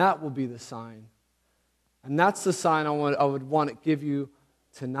 And that will be the sign. And that's the sign I would want to give you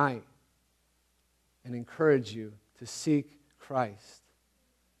tonight and encourage you to seek Christ,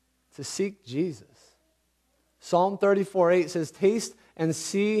 to seek Jesus. Psalm 34:8 says, taste and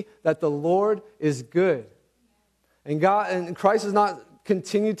see that the Lord is good. And Christ has not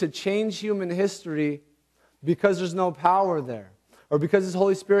continued to change human history because there's no power there, or because His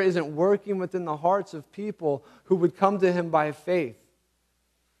Holy Spirit isn't working within the hearts of people who would come to Him by faith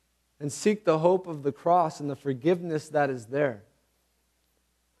and seek the hope of the cross and the forgiveness that is there.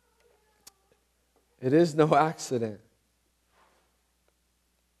 It is no accident.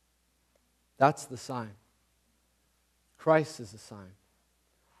 That's the sign. Christ is the sign.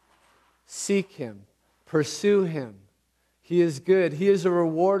 Seek Him. Pursue Him. He is good. He is a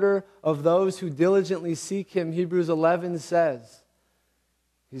rewarder of those who diligently seek Him. Hebrews 11 says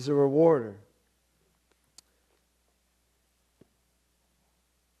He's a rewarder.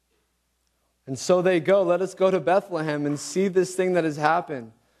 And so they go. Let us go to Bethlehem and see this thing that has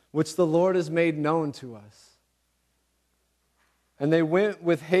happened, which the Lord has made known to us. And they went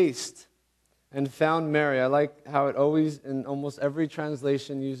with haste and found Mary. I like how it always, in almost every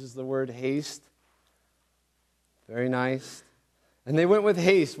translation, uses the word haste. Very nice. And they went with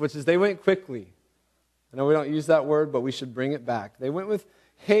haste, which is they went quickly. I know we don't use that word, but we should bring it back. They went with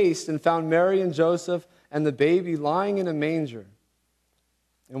haste and found Mary and Joseph and the baby lying in a manger.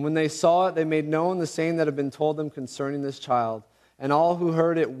 And when they saw it, they made known the saying that had been told them concerning this child. And all who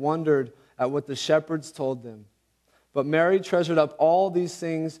heard it wondered at what the shepherds told them. But Mary treasured up all these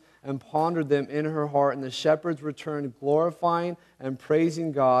things and pondered them in her heart. And the shepherds returned, glorifying and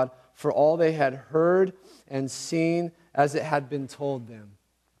praising God for all they had heard and seen as it had been told them.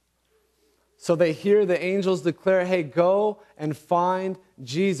 So they hear the angels declare, hey, go and find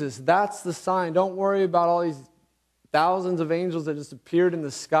Jesus. That's the sign. Don't worry about all these thousands of angels that just appeared in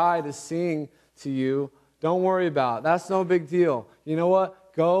the sky to sing to you. Don't worry about it. That's no big deal. You know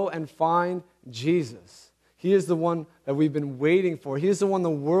what? Go and find Jesus. He is the one that we've been waiting for. He is the one the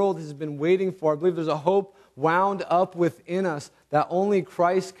world has been waiting for. I believe there's a hope wound up within us that only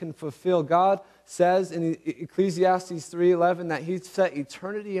Christ can fulfill. God says in Ecclesiastes 3:11 that He set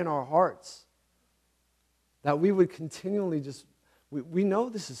eternity in our hearts. That we would continually we know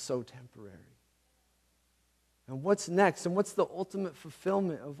this is so temporary. And what's next? And what's the ultimate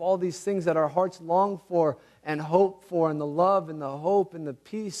fulfillment of all these things that our hearts long for and hope for, and the love and the hope and the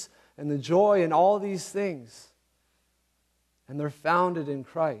peace and the joy and all these things? And they're founded in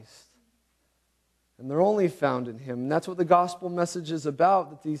Christ. And they're only found in Him. And that's what the gospel message is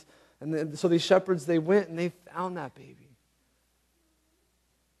about. So these shepherds, they went and they found that baby.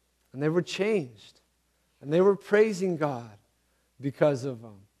 And they were changed. And they were praising God because of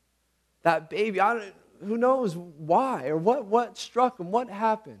them. That baby, who knows why or what struck them, what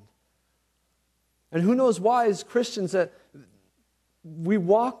happened. And who knows why as Christians that we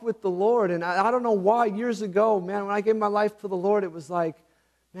walk with the Lord. And I don't know why years ago, man, when I gave my life to the Lord, it was like,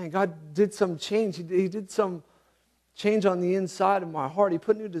 man, God did some change. He did some change on the inside of my heart. He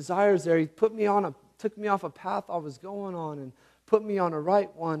put new desires there. He took me off a path I was going on and put me on a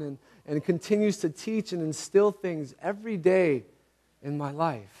right one, and continues to teach and instill things every day in my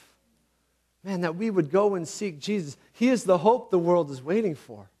life. Man, that we would go and seek Jesus. He is the hope the world is waiting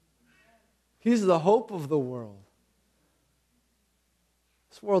for. He's the hope of the world.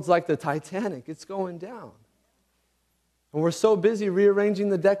 This world's like the Titanic. It's going down. And we're so busy rearranging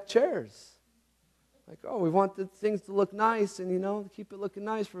the deck chairs. Like, oh, we want the things to look nice and, keep it looking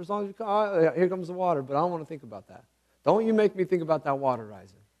nice for as long as we can. Oh, yeah, here comes the water, but I don't want to think about that. Don't you make me think about that water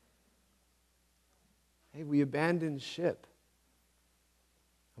rising. Hey, we abandon ship.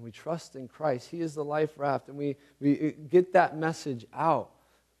 And we trust in Christ. He is the life raft. And we get that message out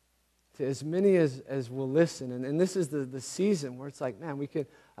to as many as will listen. And this is the season where it's like, man, we could,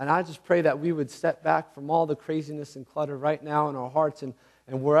 and I just pray that we would step back from all the craziness and clutter right now in our hearts and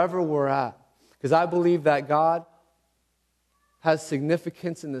wherever we're at. Because I believe that God has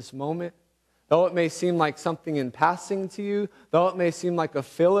significance in this moment. Though it may seem like something in passing to you, though it may seem like a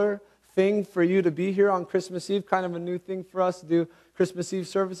filler thing for you to be here on Christmas Eve, kind of a new thing for us to do Christmas Eve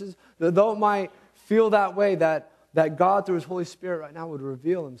services, though it might feel that way, that God through His Holy Spirit right now would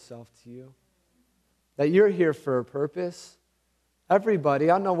reveal Himself to you. That you're here for a purpose. Everybody,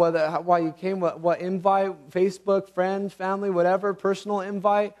 I don't know why you came, what invite, Facebook, friend, family, whatever, personal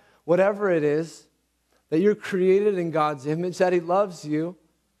invite, whatever it is, that you're created in God's image, that He loves you,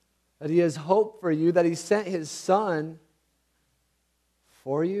 that He has hope for you, that He sent His Son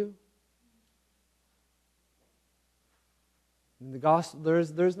for you. In the gospel,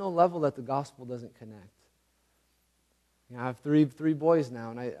 there's no level that the gospel doesn't connect. You know, I have three boys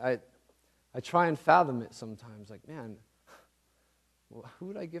now, and I try and fathom it sometimes. Like, man, well, who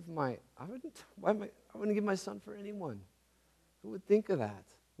would I give I wouldn't give my son for anyone. Who would think of that?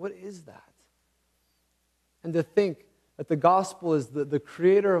 What is that? And to think that the gospel is the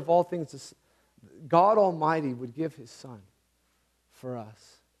creator of all things, God Almighty would give his son for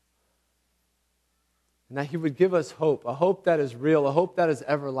us. And that he would give us hope, a hope that is real, a hope that is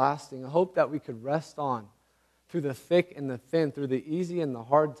everlasting, a hope that we could rest on through the thick and the thin, through the easy and the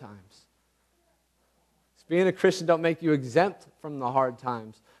hard times. So being a Christian don't make you exempt from the hard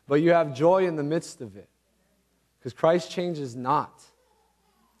times, but you have joy in the midst of it. Because Christ changes not.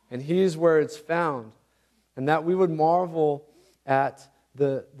 And he is where it's found. And that we would marvel at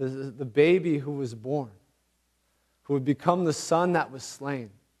the baby who was born, who would become the son that was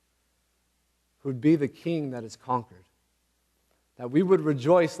slain, who would be the king that is conquered. That we would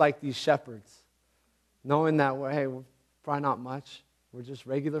rejoice like these shepherds, knowing that we're probably not much. We're just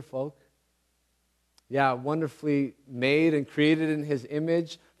regular folk. Yeah, wonderfully made and created in his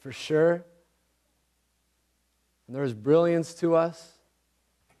image, for sure. And there's brilliance to us.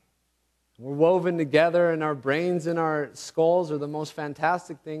 We're woven together, and our brains and our skulls are the most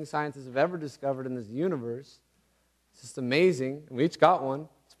fantastic thing scientists have ever discovered in this universe. It's just amazing. And we each got one.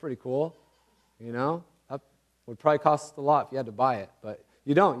 It's pretty cool. You know? That would probably cost a lot if you had to buy it. But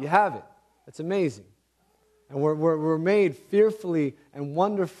you don't. You have it. It's amazing. And we're made fearfully and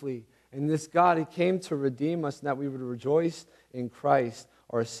wonderfully. And this God, he came to redeem us, and that we would rejoice in Christ,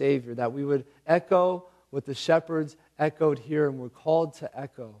 our Savior. That we would echo what the shepherds echoed here, and we're called to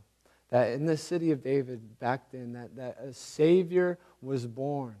echo. That in the city of David back then, that a Savior was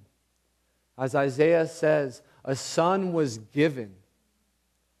born. As Isaiah says, a son was given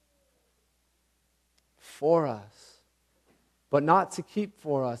for us, but not to keep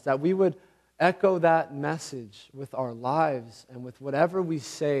for us. That we would echo that message with our lives and with whatever we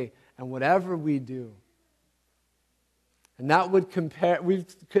say and whatever we do. And that would we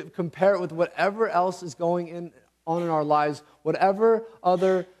could compare it with whatever else is going on in our lives, whatever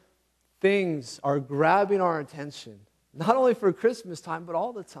other things are grabbing our attention, not only for Christmas time, but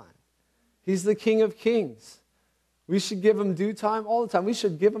all the time. He's the King of Kings. We should give him due time all the time. We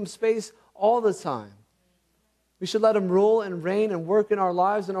should give him space all the time. We should let him rule and reign and work in our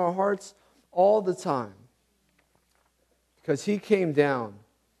lives and our hearts all the time. Because he came down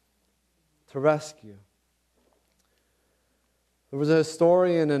to rescue. There was a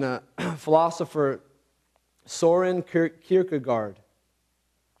historian and a philosopher, Soren Kierkegaard.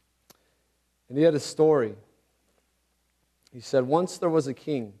 And he had a story. He said, once there was a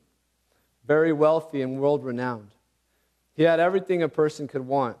king, very wealthy and world-renowned. He had everything a person could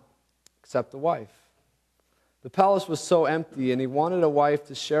want, except a wife. The palace was so empty, and he wanted a wife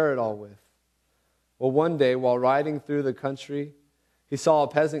to share it all with. Well, one day, while riding through the country, he saw a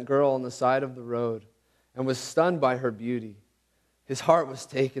peasant girl on the side of the road and was stunned by her beauty. His heart was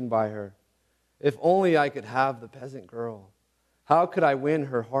taken by her. If only I could have the peasant girl. How could I win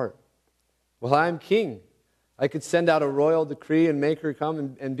her heart? Well, I am king. I could send out a royal decree and make her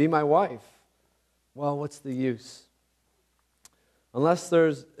come and be my wife. Well, what's the use? Unless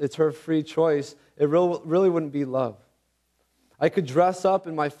it's her free choice, it really wouldn't be love. I could dress up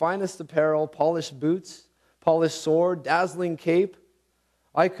in my finest apparel, polished boots, polished sword, dazzling cape.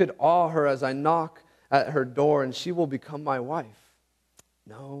 I could awe her as I knock at her door, and she will become my wife.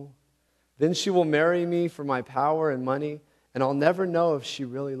 No. Then she will marry me for my power and money, and I'll never know if she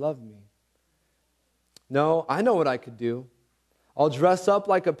really loved me. No, I know what I could do. I'll dress up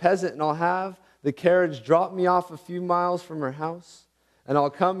like a peasant, and I'll have the carriage drop me off a few miles from her house, and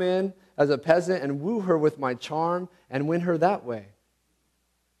I'll come in as a peasant and woo her with my charm and win her that way.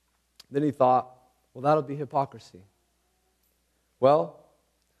 Then he thought, well, that'll be hypocrisy. Well,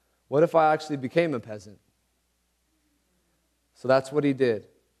 what if I actually became a peasant? So that's what he did.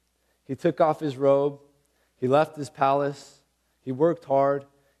 He took off his robe, he left his palace, he worked hard,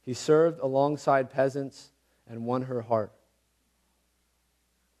 he served alongside peasants and won her heart.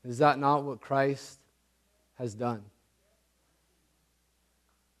 Is that not what Christ has done?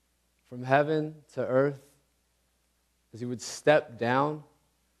 From heaven to earth, as he would step down.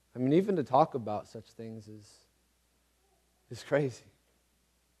 I mean, even to talk about such things is crazy.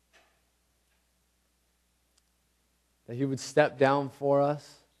 That he would step down for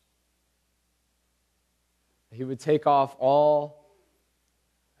us. That he would take off all,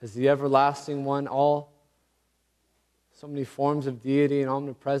 as the everlasting one, all so many forms of deity and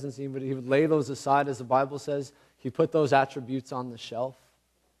omnipresence. He would lay those aside, as the Bible says. He put those attributes on the shelf.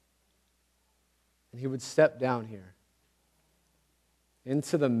 And he would step down here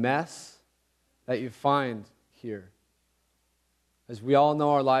into the mess that you find here. As we all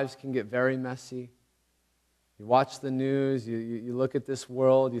know, our lives can get very messy. You watch the news, you look at this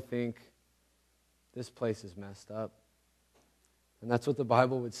world, you think, this place is messed up. And that's what the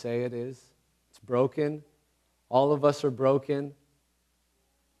Bible would say it is. It's broken. All of us are broken.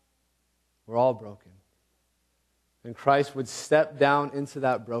 We're all broken. And Christ would step down into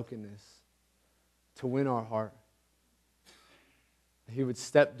that brokenness to win our heart. He would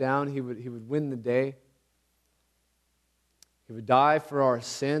step down, he would win the day. He would die for our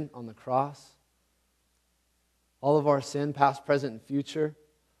sin on the cross. All of our sin, past, present, and future,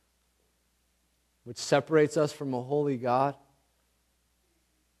 which separates us from a holy God.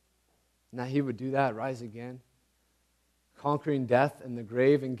 And that he would do that, rise again, conquering death and the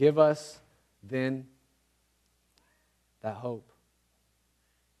grave, and give us then that hope.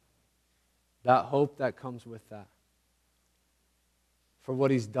 That hope that comes with that. For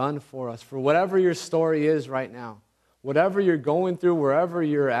what he's done for us. For whatever your story is right now. Whatever you're going through, wherever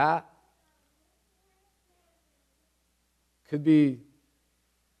you're at. Could be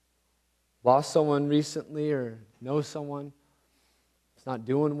lost someone recently or know someone that's not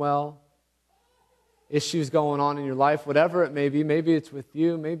doing well. Issues going on in your life, whatever it may be. Maybe it's with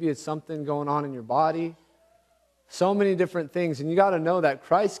you. Maybe it's something going on in your body. So many different things. And you got to know that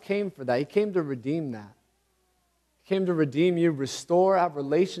Christ came for that. He came to redeem that. He came to redeem you, restore, have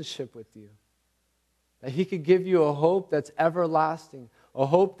relationship with you. That he could give you a hope that's everlasting. A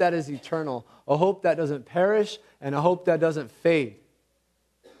hope that is eternal. A hope that doesn't perish. And a hope that doesn't fade.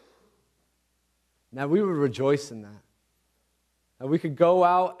 Now we would rejoice in that. That we could go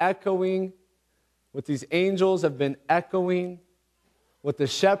out echoing what these angels have been echoing, what the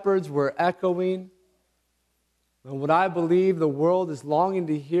shepherds were echoing. And what I believe the world is longing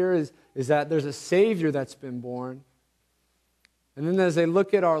to hear is that there's a Savior that's been born. And then as they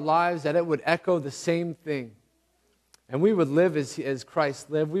look at our lives, that it would echo the same thing. And we would live as Christ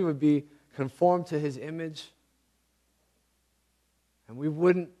lived. We would be conformed to his image. And we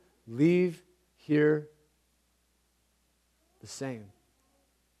wouldn't leave here the same.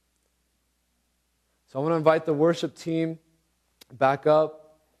 So I want to invite the worship team back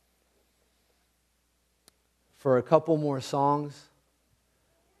up for a couple more songs.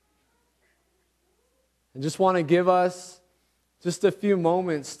 And just want to give us just a few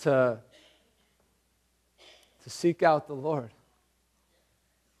moments to seek out the Lord.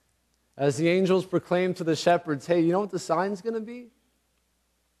 As the angels proclaim to the shepherds, hey, you know what the sign's going to be?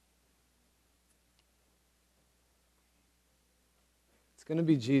 It's going to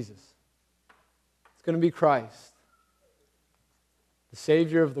be Jesus. It's going to be Christ, the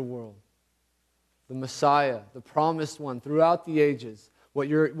Savior of the world, the Messiah, the promised one throughout the ages. What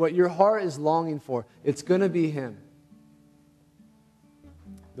your heart is longing for, it's going to be him.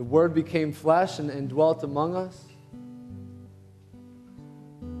 The Word became flesh and dwelt among us.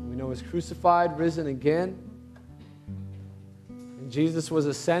 We know he was crucified, risen again. And Jesus was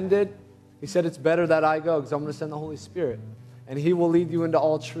ascended. He said, it's better that I go because I'm going to send the Holy Spirit. And he will lead you into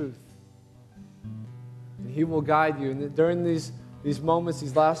all truth. And he will guide you. And during these moments,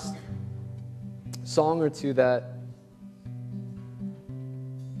 these last song or two, that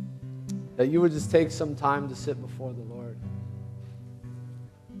you would just take some time to sit before the Lord.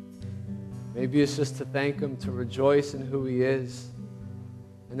 Maybe it's just to thank him, to rejoice in who he is,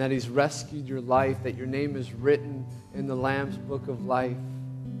 and that he's rescued your life, that your name is written in the Lamb's book of life.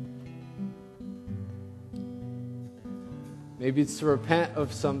 Maybe it's to repent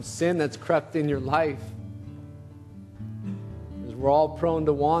of some sin that's crept in your life. Because we're all prone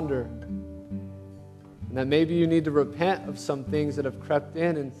to wander. And that maybe you need to repent of some things that have crept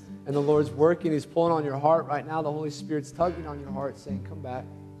in, and the Lord's working. He's pulling on your heart right now. The Holy Spirit's tugging on your heart saying, come back.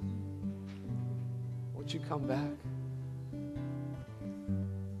 Won't you come back?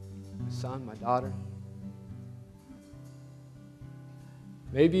 My son, my daughter.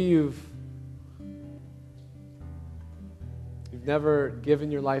 Maybe you've never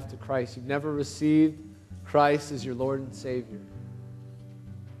given your life to Christ. You've never received Christ as your Lord and Savior.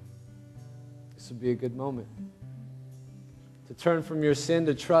 This would be a good moment to turn from your sin,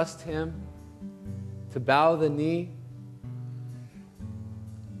 to trust him, to bow the knee,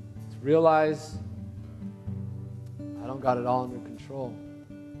 to realize I don't got it all under control.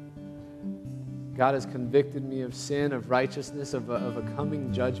 God has convicted me of sin, of righteousness, of a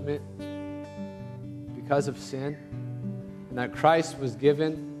coming judgment because of sin. And that Christ was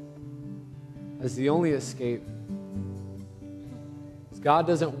given as the only escape. Because God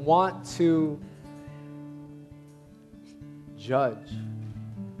doesn't want to judge.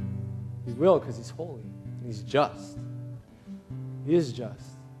 He will, because he's holy and he's just. He is just.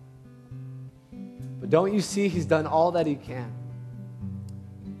 But don't you see He's done all that He can?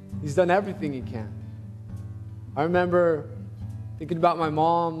 He's done everything He can. I remember thinking about my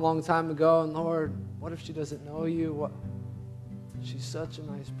mom a long time ago, and Lord, what if she doesn't know you? What? She's such a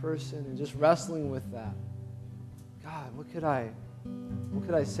nice person, and just wrestling with that. God, what could I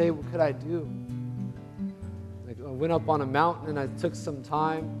say? What could I do? Like, I went up on a mountain and I took some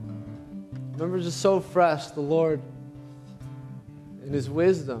time. I remember just so fresh, the Lord, in His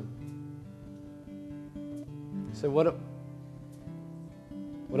wisdom, He said, what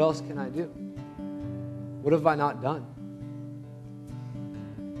else can I do? What have I not done?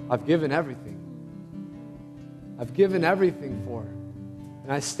 I've given everything. I've given everything for her.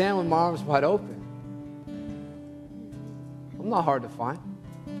 And I stand with my arms wide open. I'm not hard to find.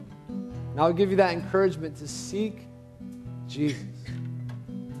 And I'll give you that encouragement to seek Jesus.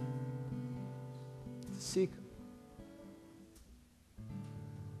 To seek Him.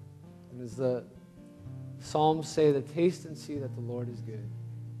 And as the Psalms say, the taste and see that the Lord is good.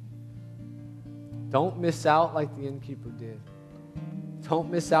 Don't miss out like the innkeeper did.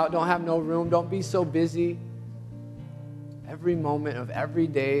 Don't miss out. Don't have no room. Don't be so busy every moment of every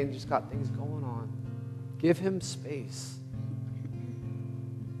day and just got things going on. Give Him space.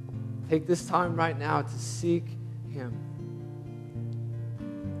 Take this time right now to seek Him.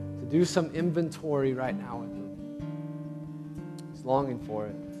 To do some inventory right now with Him. He's longing for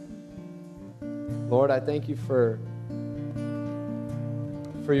it. Lord, I thank You for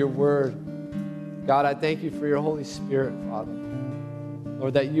Your word. God, I thank You for Your Holy Spirit, Father.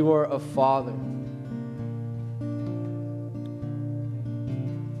 Lord, that You are a Father.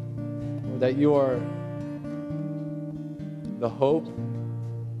 Lord, that You are the hope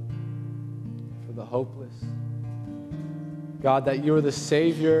for the hopeless. God, that You are the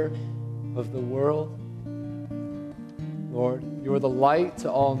Savior of the world. Lord, You are the light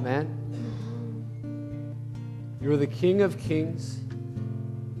to all men. You are the King of Kings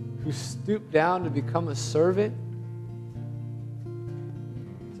who stooped down to become a servant,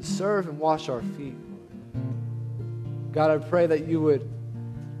 to serve and wash our feet. God, I pray that You would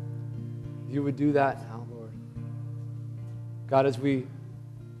do that now, Lord. God, as we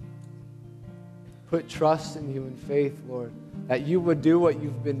put trust in You and faith, Lord, that You would do what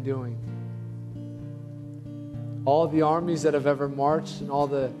You've been doing. All the armies that have ever marched and all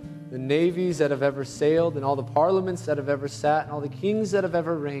the navies that have ever sailed and all the parliaments that have ever sat and all the kings that have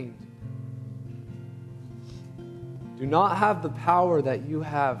ever reigned do not have the power that You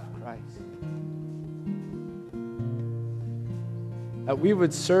have, Christ. That we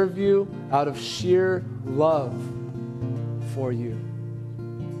would serve You out of sheer love for You.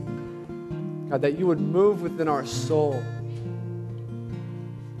 God, that You would move within our soul.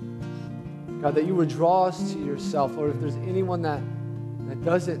 God, that You would draw us to Yourself. Lord, if there's anyone that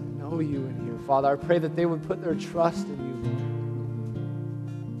doesn't know You in here, Father, I pray that they would put their trust in You,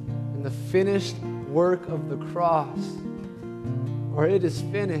 in the finished work of the cross, or it is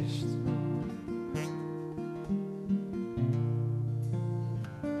finished.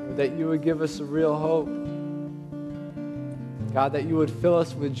 Or that You would give us a real hope. God, that You would fill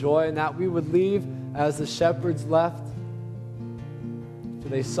us with joy and that we would leave as the shepherds left. For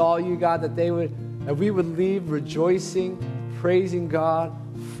they saw You, God, that we would leave rejoicing, praising God,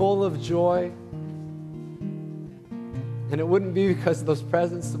 full of joy. And it wouldn't be because of those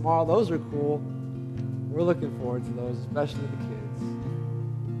presents tomorrow. Those are cool. We're looking forward to those, especially the kids.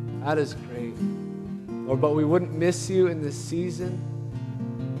 That is great. Lord, but we wouldn't miss You in this season.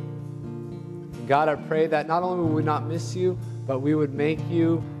 And God, I pray that not only would we not miss You, but we would make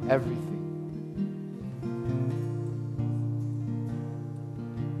You everything.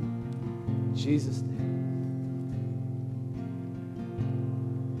 In Jesus' name.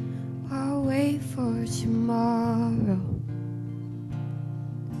 I'll wait for tomorrow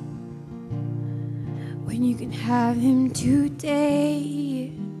when You can have Him today.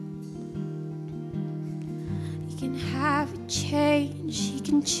 You can have a change. He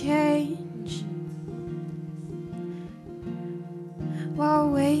can change.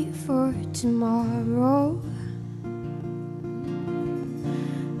 I'll wait for tomorrow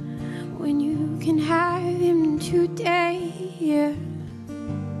when You can have Him today.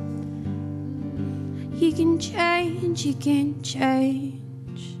 He can change, He can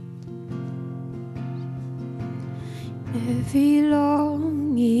change every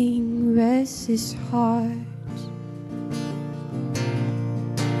longing, rest His heart.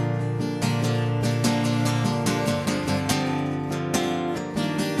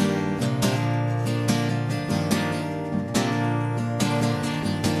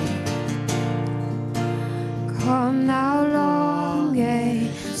 Come now, Lord.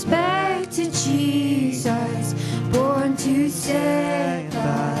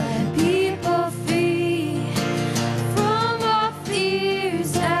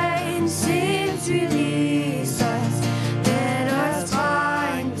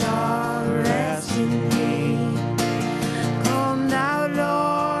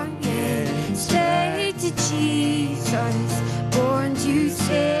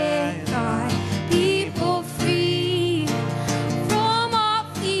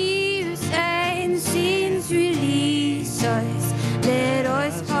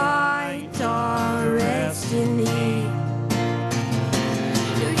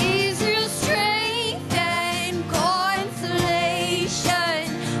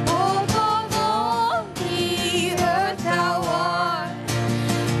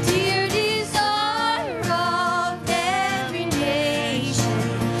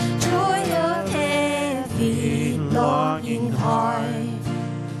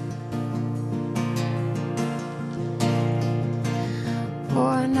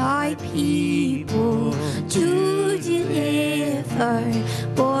 thy people to deliver,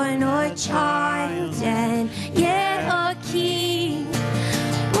 born a child and yet a king,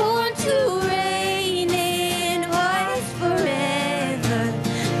 born to reign in us forever.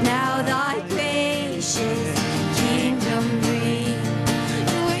 Now thy gracious kingdom bring.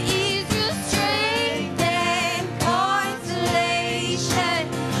 Your Israel strength and consolation,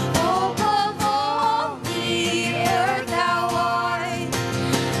 hope of all the earth thou art,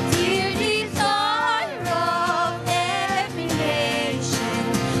 dear desire of every nation,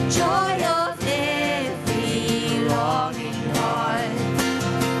 joy of every longing heart.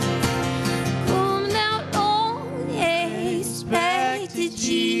 Come thou long expected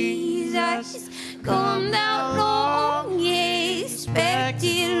Jesus, come thou long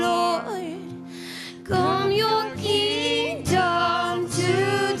expected Lord, come your kingdom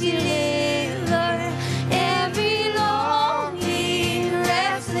to deliver every longing,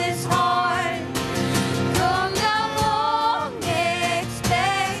 restless heart. Come thou long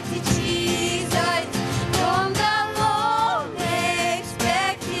expected Jesus, come thou long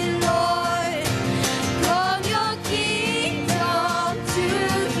expected Lord, come your kingdom to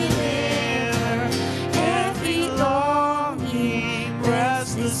deliver every longing,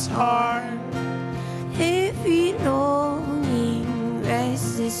 restless heart. Every longing,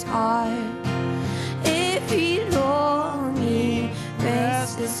 restless heart. Every longing,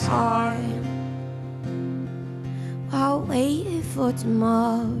 restless heart. While waiting for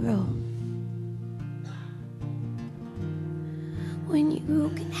tomorrow, when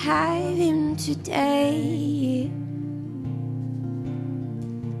you can have him today.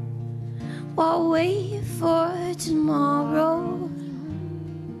 While waiting for tomorrow,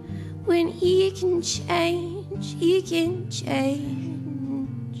 when he can change, he can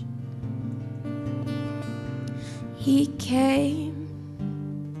change. He came.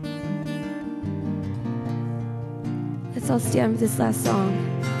 Let's all stand for this last song.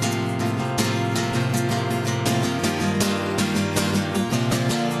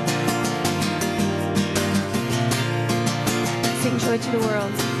 Sing Joy to the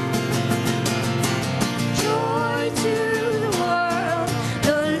World. Joy to the world,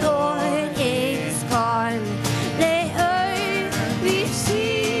 the Lord is gone. Let earth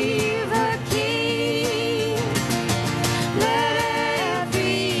receive her King. Let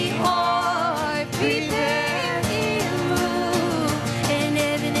every heart prepare him room. And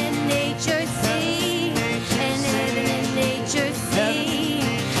heaven and nature sing. And heaven and nature sing.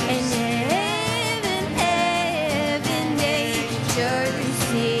 And heaven, nature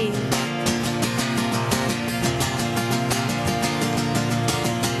sing.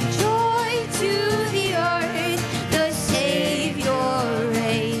 Joy to the earth, the Savior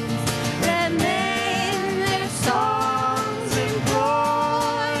reigns. Let men their songs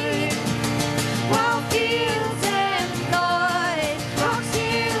employ, while fields and floods, rocks,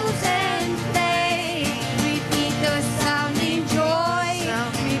 hills and plains repeat the sounding joy.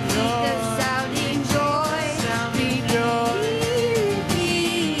 Repeat the sounding joy.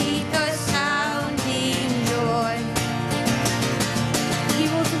 Repeat the sounding joy. He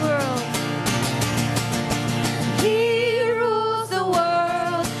rules the world. He rules the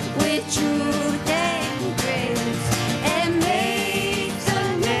world with truth and grace, and makes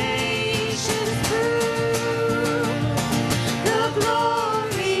the nations prove the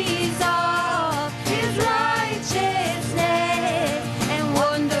glories of his righteousness, and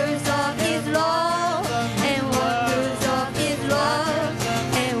wonders of his love, and wonders of his love,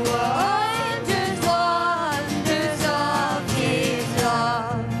 and wonders of his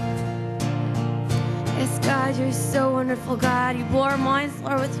love. Yes, God, you're so wonderful, God. You blow our minds,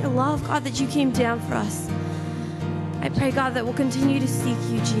 Lord, with your love, God, that you came down for us. I pray, God, that we'll continue to seek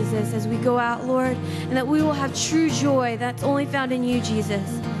you, Jesus, as we go out, Lord, and that we will have true joy that's only found in you,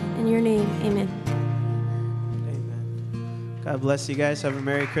 Jesus. In your name, amen. Amen. God bless you guys. Have a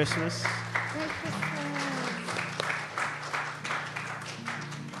Merry Christmas.